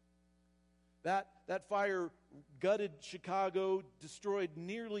Fire. That fire gutted Chicago, destroyed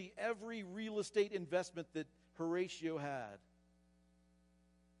nearly every real estate investment that Horatio had.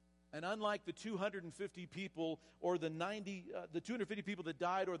 And unlike the 250 people or the 250 people that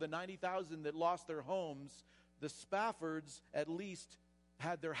died or the 90,000 that lost their homes, the Spaffords at least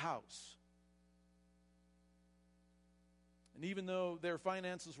had their house. And even though their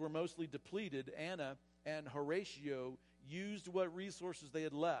finances were mostly depleted, Anna and Horatio used what resources they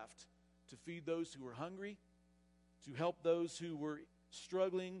had left to feed those who were hungry, to help those who were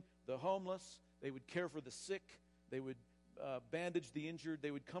struggling, the homeless. They would care for the sick. They would bandage the injured. They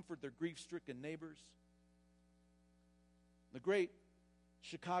would comfort their grief-stricken neighbors. The Great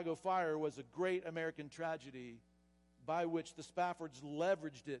Chicago Fire was a great American tragedy by which the Spaffords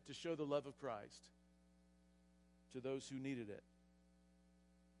leveraged it to show the love of Christ to those who needed it.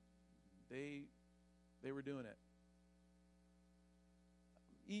 They were doing it.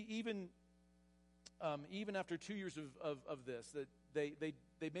 Even after 2 years of this, that they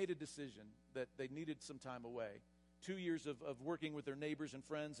made a decision that they needed some time away. 2 years of working with their neighbors and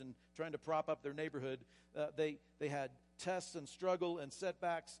friends and trying to prop up their neighborhood. They had tests and struggle and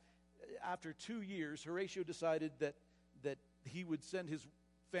setbacks. After 2 years, Horatio decided that he would send his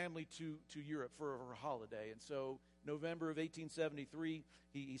family to Europe for a holiday. And so November of 1873,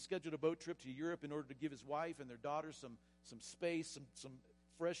 he scheduled a boat trip to Europe in order to give his wife and their daughters some space, some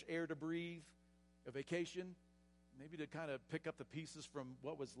fresh air to breathe, a vacation, maybe to kind of pick up the pieces from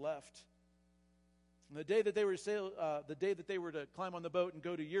what was left. And the day that they were to climb on the boat and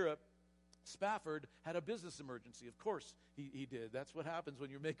go to Europe, Spafford had a business emergency. Of course he did. That's what happens when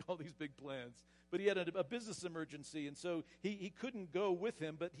you make all these big plans. But he had a business emergency, and so he couldn't go with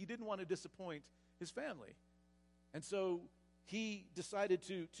him, but he didn't want to disappoint his family. And so he decided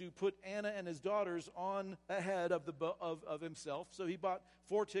to put Anna and his daughters on ahead of himself. So he bought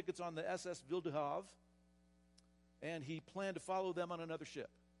 4 tickets on the SS Ville de Havre, and he planned to follow them on another ship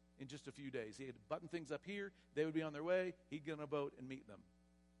in just a few days. He had to button things up here. They would be on their way. He'd get on a boat and meet them.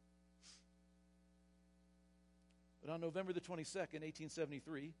 But on November the 22nd,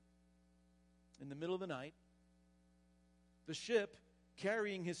 1873, in the middle of the night, the ship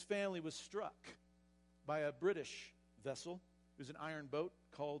carrying his family was struck by a British vessel. It was an iron boat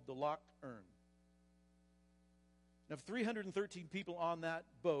called the Loch Earn. Now, of 313 people on that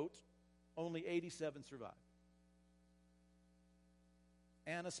boat, only 87 survived.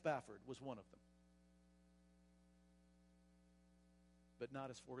 Anna Spafford was one of them. But not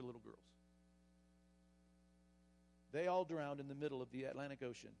his 4 little girls. They all drowned in the middle of the Atlantic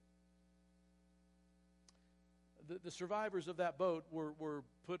Ocean. The survivors of that boat were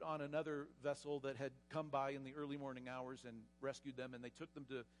put on another vessel that had come by in the early morning hours and rescued them, and they took them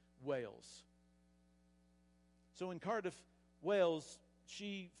to Wales. So in Cardiff, Wales,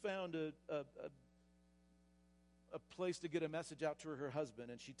 she found a place to get a message out to her husband,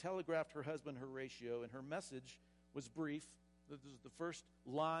 and she telegraphed her husband Horatio, and her message was brief. This is the first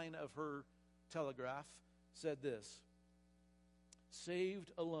line of her telegraph. Said this: "Saved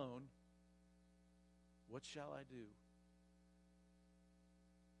alone, what shall I do?"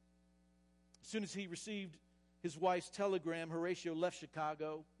 As soon as he received his wife's telegram, Horatio left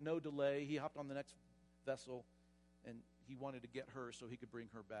Chicago, no delay. He hopped on the next vessel, and he wanted to get her so he could bring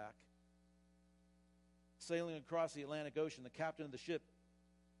her back. Sailing across the Atlantic Ocean, the captain of the ship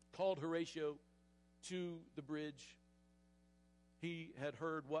called Horatio to the bridge. He had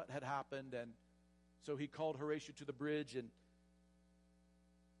heard what had happened, and so he called Horatio to the bridge, and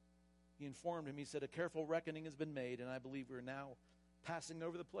he informed him. He said, "A careful reckoning has been made, and I believe we're now passing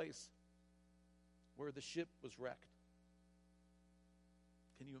over the place where the ship was wrecked."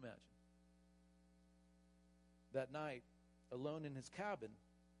 Can you imagine? That night, alone in his cabin,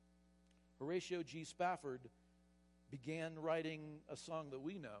 Horatio G. Spafford began writing a song that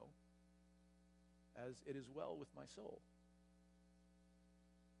we know as "It Is Well With My Soul."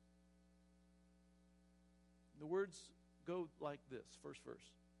 The words go like this, first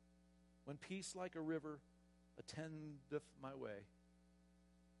verse. "When peace like a river attendeth my way,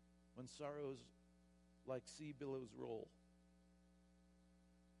 when sorrows like sea billows roll,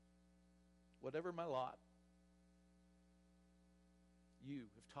 whatever my lot, you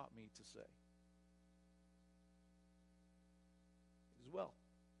have taught me to say, it is well.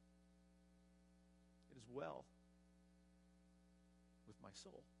 It is well my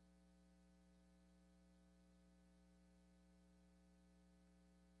soul.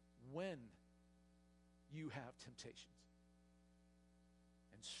 When you have temptations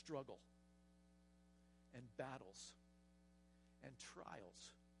and struggle and battles and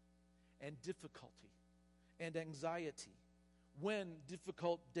trials and difficulty and anxiety, when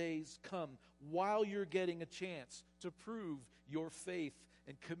difficult days come, while you're getting a chance to prove your faith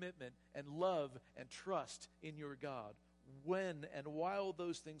and commitment and love and trust in your God, when and while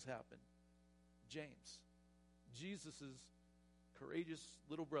those things happen, James, Jesus' courageous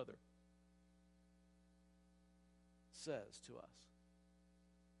little brother, says to us,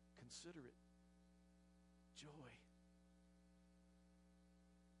 consider it joy.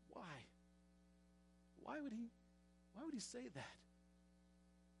 Why? Why would he say that?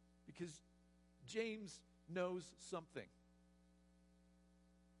 Because James knows something.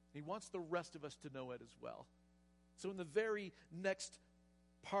 He wants the rest of us to know it as well. So in the very next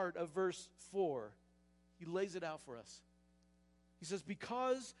part of verse 4, he lays it out for us. He says,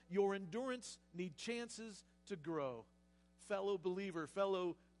 because your endurance need chances to grow. Fellow believer,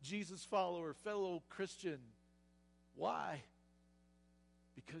 fellow Jesus follower, fellow Christian. Why?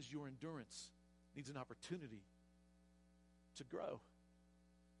 Because your endurance needs an opportunity to grow.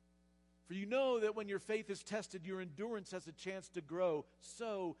 For you know that when your faith is tested, your endurance has a chance to grow.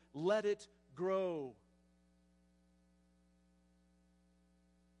 So let it grow.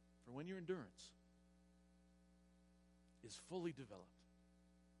 For when your endurance is fully developed,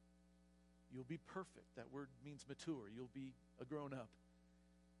 you'll be perfect. That word means mature. You'll be a grown-up.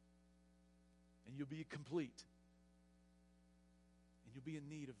 And you'll be complete. And you'll be in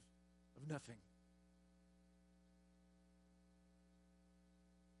need of nothing.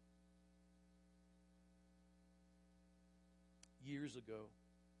 Years ago,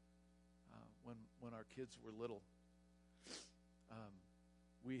 when our kids were little,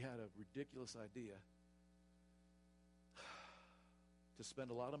 we had a ridiculous idea to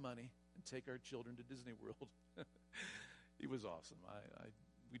spend a lot of money and take our children to Disney World. It was awesome.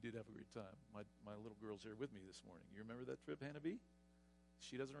 We did have a great time. My little girl's here with me this morning. You remember that trip, Hannah B?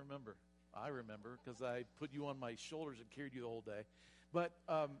 She doesn't remember. I remember because I put you on my shoulders and carried you the whole day. But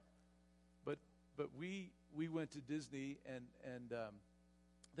we went to Disney and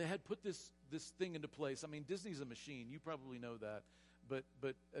they had put this thing into place. I mean, Disney's a machine. You probably know that. But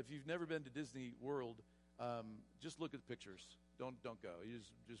if you've never been to Disney World, just look at the pictures. Don't go. You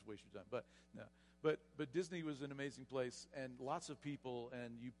just waste your time. But no. But Disney was an amazing place, and lots of people,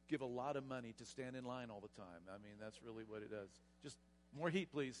 and you give a lot of money to stand in line all the time. I mean, that's really what it does. Just more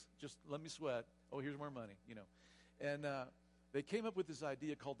heat, please. Just let me sweat. Oh, here's more money, And they came up with this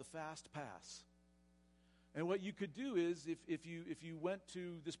idea called the Fast Pass. And what you could do is, if you went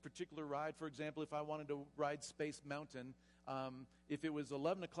to this particular ride, for example, if I wanted to ride Space Mountain, if it was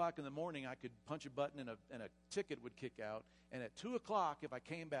 11 o'clock in the morning, I could punch a button and a ticket would kick out. And at 2 o'clock, if I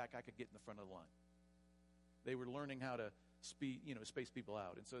came back, I could get in the front of the line. They were learning how to space people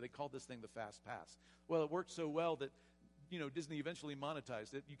out. And so they called this thing the Fast Pass. Well, it worked so well that, Disney eventually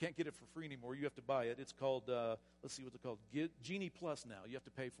monetized it. You can't get it for free anymore. You have to buy it. It's called, let's see what's it called, Genie Plus now. You have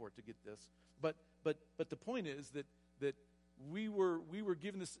to pay for it to get this. But the point is that we were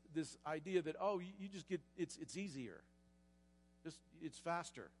given this idea that, you just get, it's easier. It's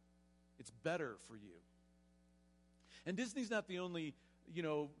faster. It's better for you. And Disney's not the only,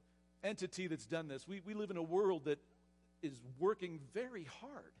 entity that's done this. We live in a world that is working very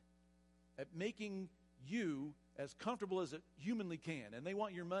hard at making you as comfortable as it humanly can. And they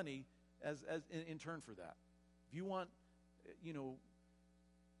want your money as in turn for that. If you want,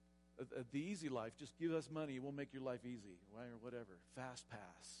 the easy life, just give us money. We'll make your life easy, or whatever. Fast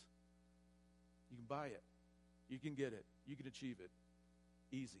Pass. You can buy it. You can get it. You can achieve it.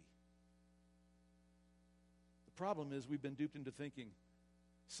 Easy. The problem is we've been duped into thinking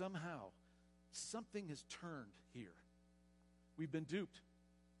somehow something has turned here. We've been duped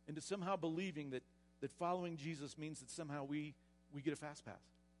into somehow believing that following Jesus means that somehow we get a fast pass.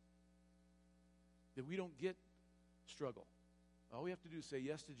 That we don't get struggle. All we have to do is say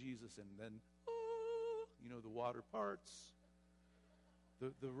yes to Jesus, and then, the water parts,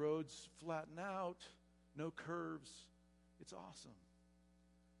 the roads flatten out, no curves. It's awesome.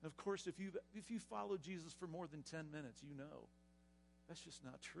 And of course, if you follow Jesus for more than 10 minutes, that's just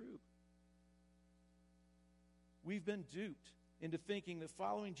not true. We've been duped into thinking that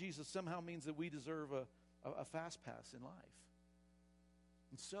following Jesus somehow means that we deserve a fast pass in life.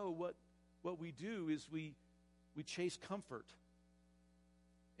 And so what we do is we chase comfort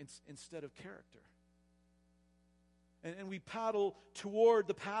instead of character. And we paddle toward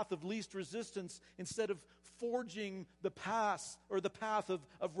the path of least resistance instead of forging the path of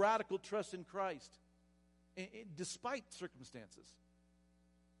radical trust in Christ, despite circumstances.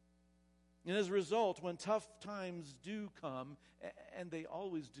 And as a result, when tough times do come, and they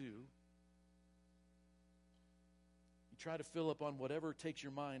always do, you try to fill up on whatever takes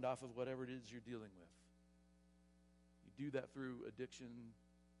your mind off of whatever it is you're dealing with. You do that through addiction,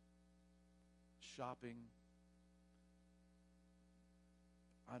 shopping,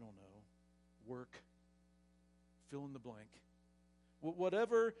 I don't know, work, fill in the blank.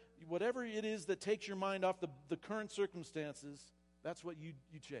 Whatever it is that takes your mind off the current circumstances, that's what you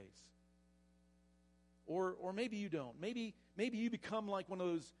chase. Or maybe you don't. Maybe you become like one of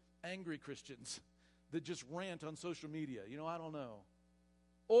those angry Christians that just rant on social media. I don't know.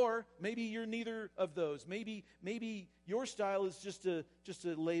 Or maybe you're neither of those. Maybe your style is just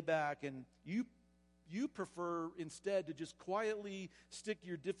to lay back, and you prefer instead to just quietly stick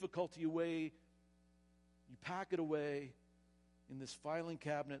your difficulty away. You pack it away in this filing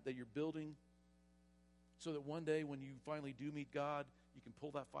cabinet that you're building so that one day when you finally do meet God, you can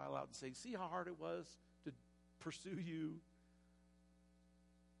pull that file out and say, see how hard it was to pursue you?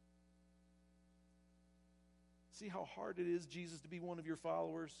 See how hard it is, Jesus, to be one of your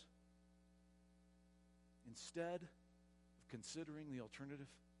followers? Instead of considering the alternative,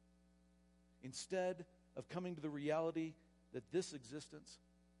 instead of coming to the reality that this existence,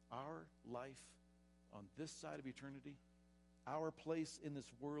 our life on this side of eternity, our place in this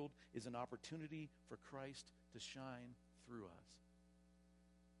world is an opportunity for Christ to shine through us.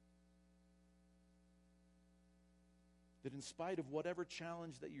 That in spite of whatever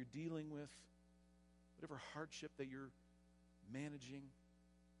challenge that you're dealing with, whatever hardship that you're managing,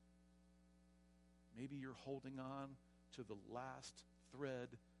 maybe you're holding on to the last thread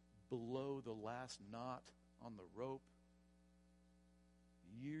below the last knot on the rope.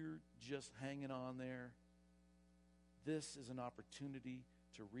 You're just hanging on there. This is an opportunity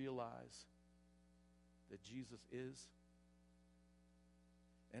to realize that Jesus is,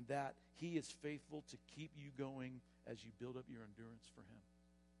 and that He is faithful to keep you going as you build up your endurance for Him.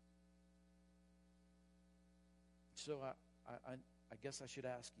 So I guess I should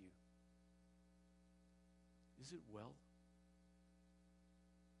ask you, is it well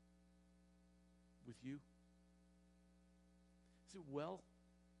with you? Is it well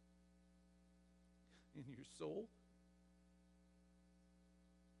in your soul?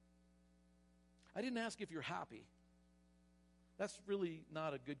 I didn't ask if you're happy. That's really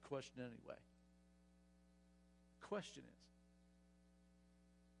not a good question anyway. The question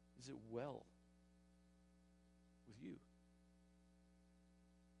is it well with you?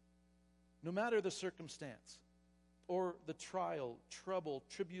 No matter the circumstance or the trial, trouble,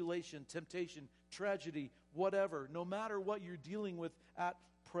 tribulation, temptation, tragedy, whatever, no matter what you're dealing with at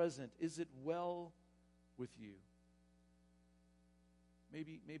present, is it well with you?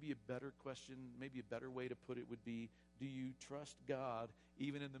 Maybe a better question, maybe a better way to put it would be, do you trust God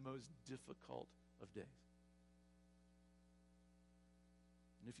even in the most difficult of days?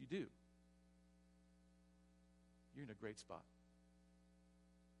 And if you do, you're in a great spot.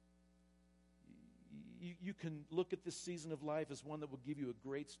 You can look at this season of life as one that will give you a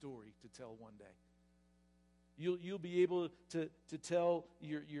great story to tell one day. You'll be able to tell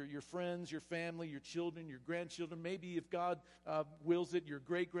your friends, your family, your children, your grandchildren, maybe if God wills it, your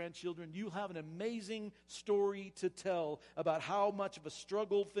great-grandchildren. You'll have an amazing story to tell about how much of a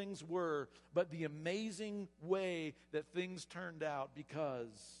struggle things were, but the amazing way that things turned out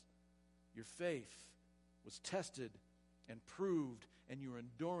because your faith was tested and proved, and your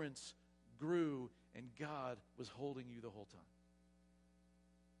endurance grew, and God was holding you the whole time.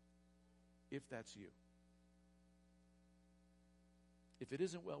 If that's you. If it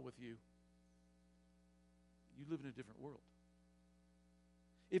isn't well with you, you live in a different world.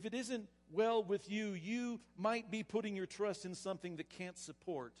 If it isn't well with you, you might be putting your trust in something that can't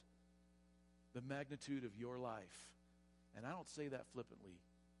support the magnitude of your life. And I don't say that flippantly.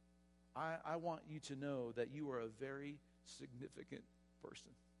 I want you to know that you are a very significant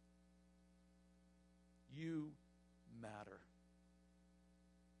person. You matter.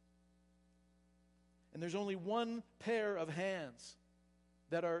 And there's only one pair of hands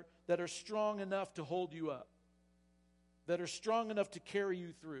that are strong enough to hold you up, that are strong enough to carry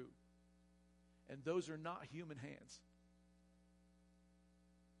you through. And those are not human hands.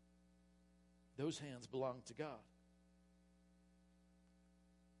 Those hands belong to God.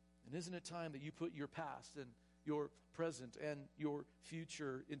 And isn't it time that you put your past and your present and your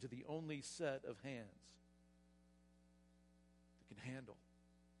future into the only set of hands that can handle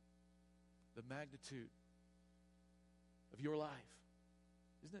the magnitude of your life.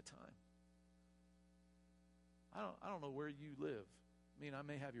 Isn't it time? I don't know where you live. I mean, I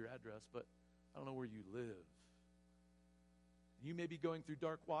may have your address, but I don't know where you live. You may be going through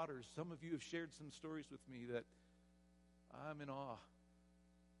dark waters. Some of you have shared some stories with me that I'm in awe.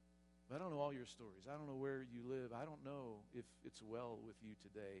 But I don't know all your stories. I don't know where you live. I don't know if it's well with you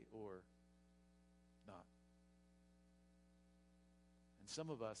today or not. And some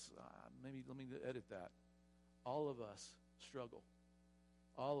of us, maybe let me edit that. All of us struggle.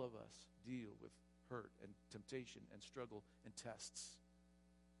 All of us deal with hurt and temptation and struggle and tests.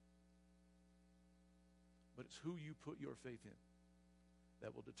 But it's who you put your faith in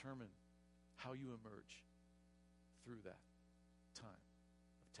that will determine how you emerge through that time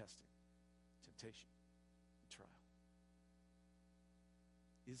of testing, temptation, and trial.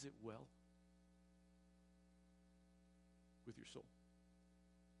 Is it well with your soul?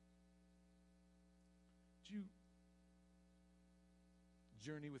 Would you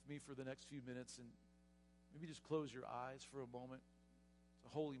journey with me for the next few minutes and maybe just close your eyes for a moment? It's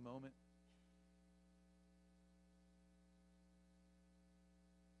a holy moment.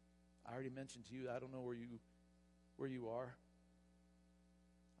 I already mentioned to you, I don't know where you are.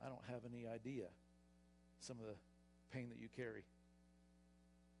 I don't have any idea some of the pain that you carry,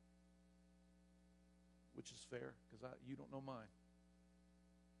 which is fair because you don't know mine.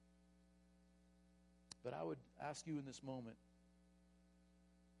 But I would ask you in this moment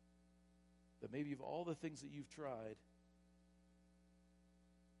that maybe of all the things that you've tried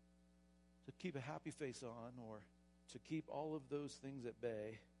to keep a happy face on or to keep all of those things at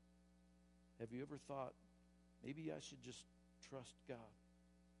bay, have you ever thought, maybe I should just trust God?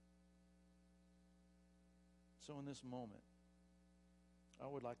 So in this moment, I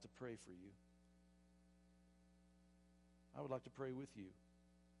would like to pray for you. I would like to pray with you.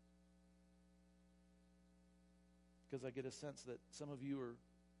 Because I get a sense that some of you are,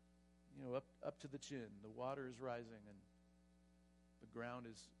 up to the chin. The water is rising and the ground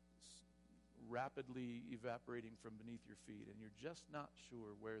is rapidly evaporating from beneath your feet, and you're just not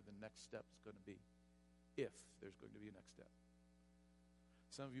sure where the next step is going to be, if there's going to be a next step.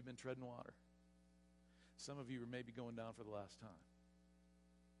 Some of you have been treading water. Some of you are maybe going down for the last time.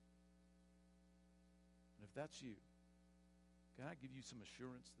 And if that's you, can I give you some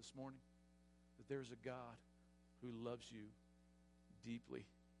assurance this morning that there's a God who loves you deeply,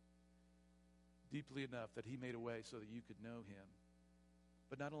 deeply enough that he made a way so that you could know him,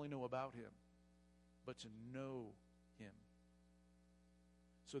 but not only know about him, but to know him,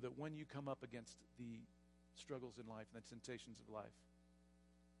 so that when you come up against the struggles in life and the temptations of life,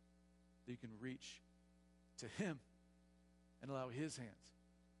 that you can reach to him and allow his hands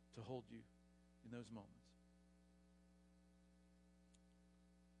to hold you in those moments.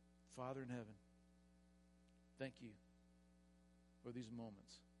 Father in heaven, thank you for these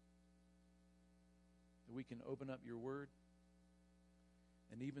moments that we can open up your word,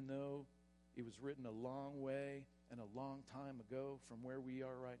 and even though it was written a long way and a long time ago from where we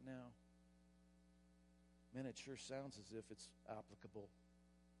are right now, man, it sure sounds as if it's applicable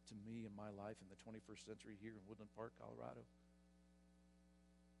to me in my life in the 21st century here in Woodland Park, Colorado.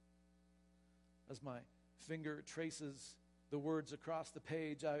 As my finger traces the words across the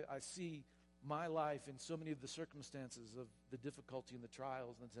page, I see my life in so many of the circumstances of the difficulty and the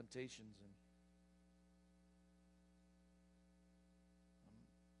trials and the temptations, and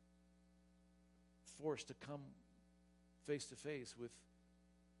forced to come face to face with,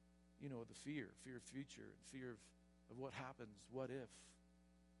 the fear of future, fear of what happens, what if.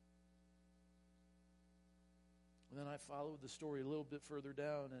 And then I followed the story a little bit further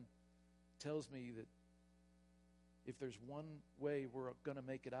down, and it tells me that if there's one way we're going to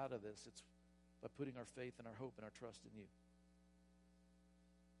make it out of this, it's by putting our faith and our hope and our trust in you.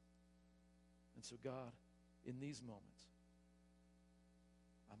 And so, God, in these moments,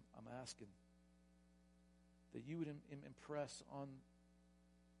 I'm asking that you would impress on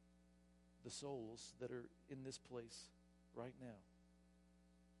the souls that are in this place right now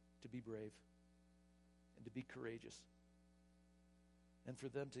to be brave and to be courageous, and for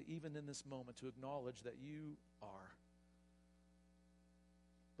them to, even in this moment, to acknowledge that you are.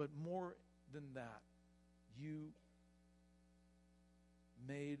 But more than that, you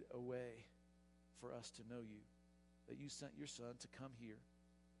made a way for us to know you, that you sent your Son to come here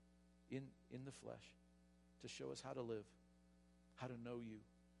in the flesh to show us how to live, how to know you,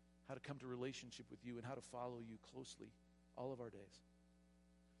 how to come to relationship with you, and how to follow you closely all of our days.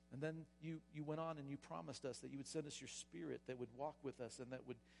 And then you went on and you promised us that you would send us your Spirit that would walk with us and that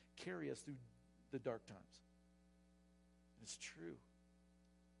would carry us through the dark times. And it's true.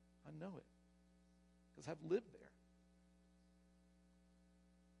 I know it because I've lived there.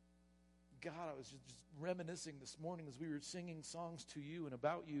 God, I was just reminiscing this morning as we were singing songs to you and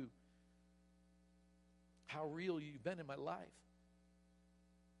about you, how real you've been in my life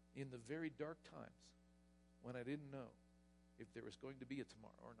in the very dark times when I didn't know if there was going to be a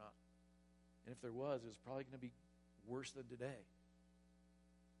tomorrow or not. And if there was, it was probably going to be worse than today.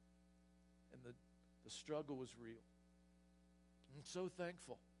 And the struggle was real. I'm so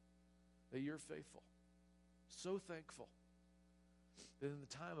thankful that you're faithful. So thankful that in the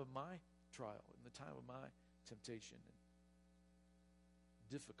time of my trial, in the time of my temptation and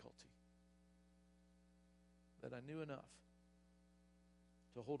difficulty, that I knew enough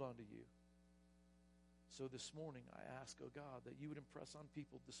to hold on to you. So this morning, I ask, oh God, that you would impress on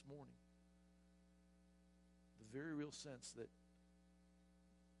people this morning the very real sense that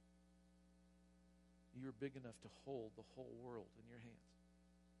you're big enough to hold the whole world in your hands.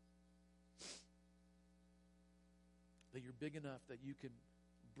 That you're big enough that you can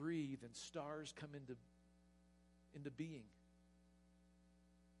breathe and stars come into being.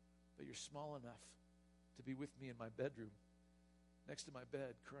 That you're small enough to be with me in my bedroom, next to my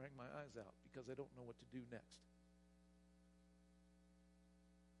bed, crying my eyes out because I don't know what to do next.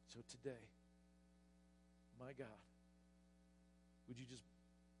 So today, my God, would you just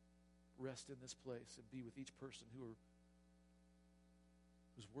rest in this place and be with each person who's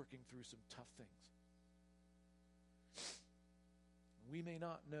working through some tough things. We may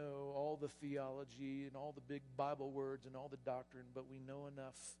not know all the theology and all the big Bible words and all the doctrine, but we know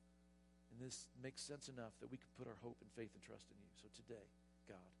enough, and this makes sense enough that we can put our hope and faith and trust in you. So today,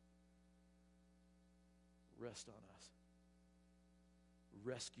 God, rest on us.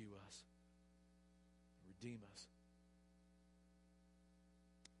 Rescue us. Redeem us.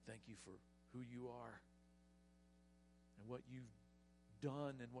 Thank you for who you are and what you've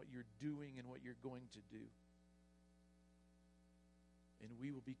done and what you're doing and what you're going to do. And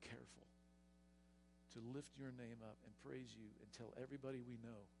we will be careful to lift your name up and praise you and tell everybody we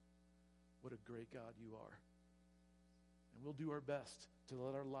know what a great God you are. And we'll do our best to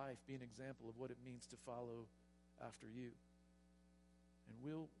let our life be an example of what it means to follow after you. And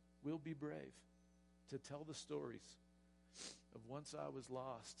we'll be brave to tell the stories of once I was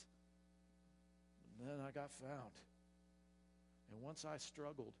lost, and then I got found. And once I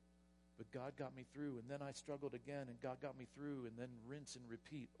struggled, but God got me through, and then I struggled again, and God got me through, and then rinse and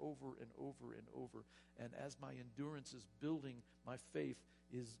repeat over and over and over. And as my endurance is building, my faith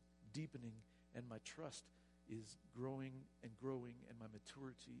is deepening, and my trust is growing and growing, and my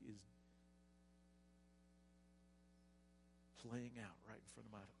maturity is playing out right in front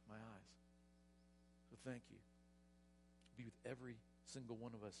of my eyes. So thank you. Be with every single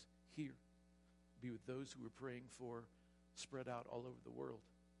one of us here. Be with those who we're praying for spread out all over the world.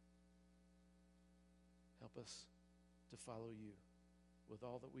 Help us to follow you with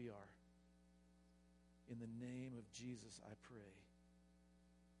all that we are. In the name of Jesus, I pray.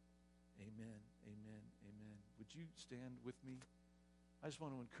 Amen, amen, amen. Would you stand with me? I just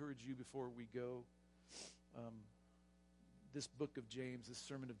want to encourage you before we go. This book of James, this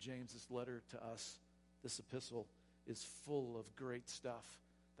sermon of James, this letter to us, this epistle is full of great stuff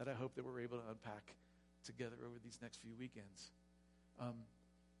that I hope that we're able to unpack together over these next few weekends.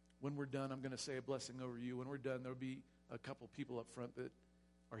 When we're done, I'm going to say a blessing over you. When we're done, there'll be a couple people up front that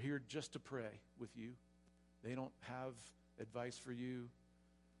are here just to pray with you. They don't have advice for you.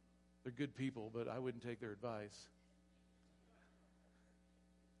 They're good people, but I wouldn't take their advice.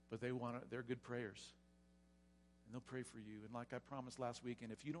 But they're good prayers. And they'll pray for you. And like I promised last week,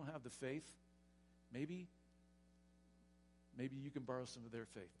 and if you don't have the faith, maybe you can borrow some of their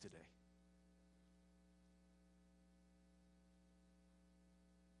faith today.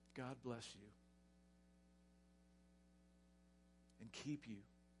 God bless you and keep you.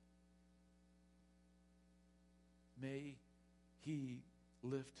 May he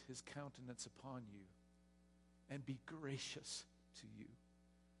lift his countenance upon you and be gracious to you.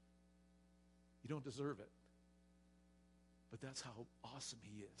 You don't deserve it, but that's how awesome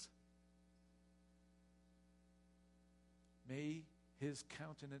he is. May his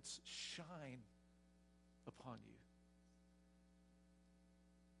countenance shine upon you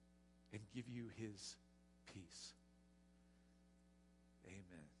and give you his peace.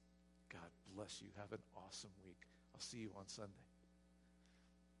 Amen. God bless you. Have an awesome week. I'll see you on Sunday.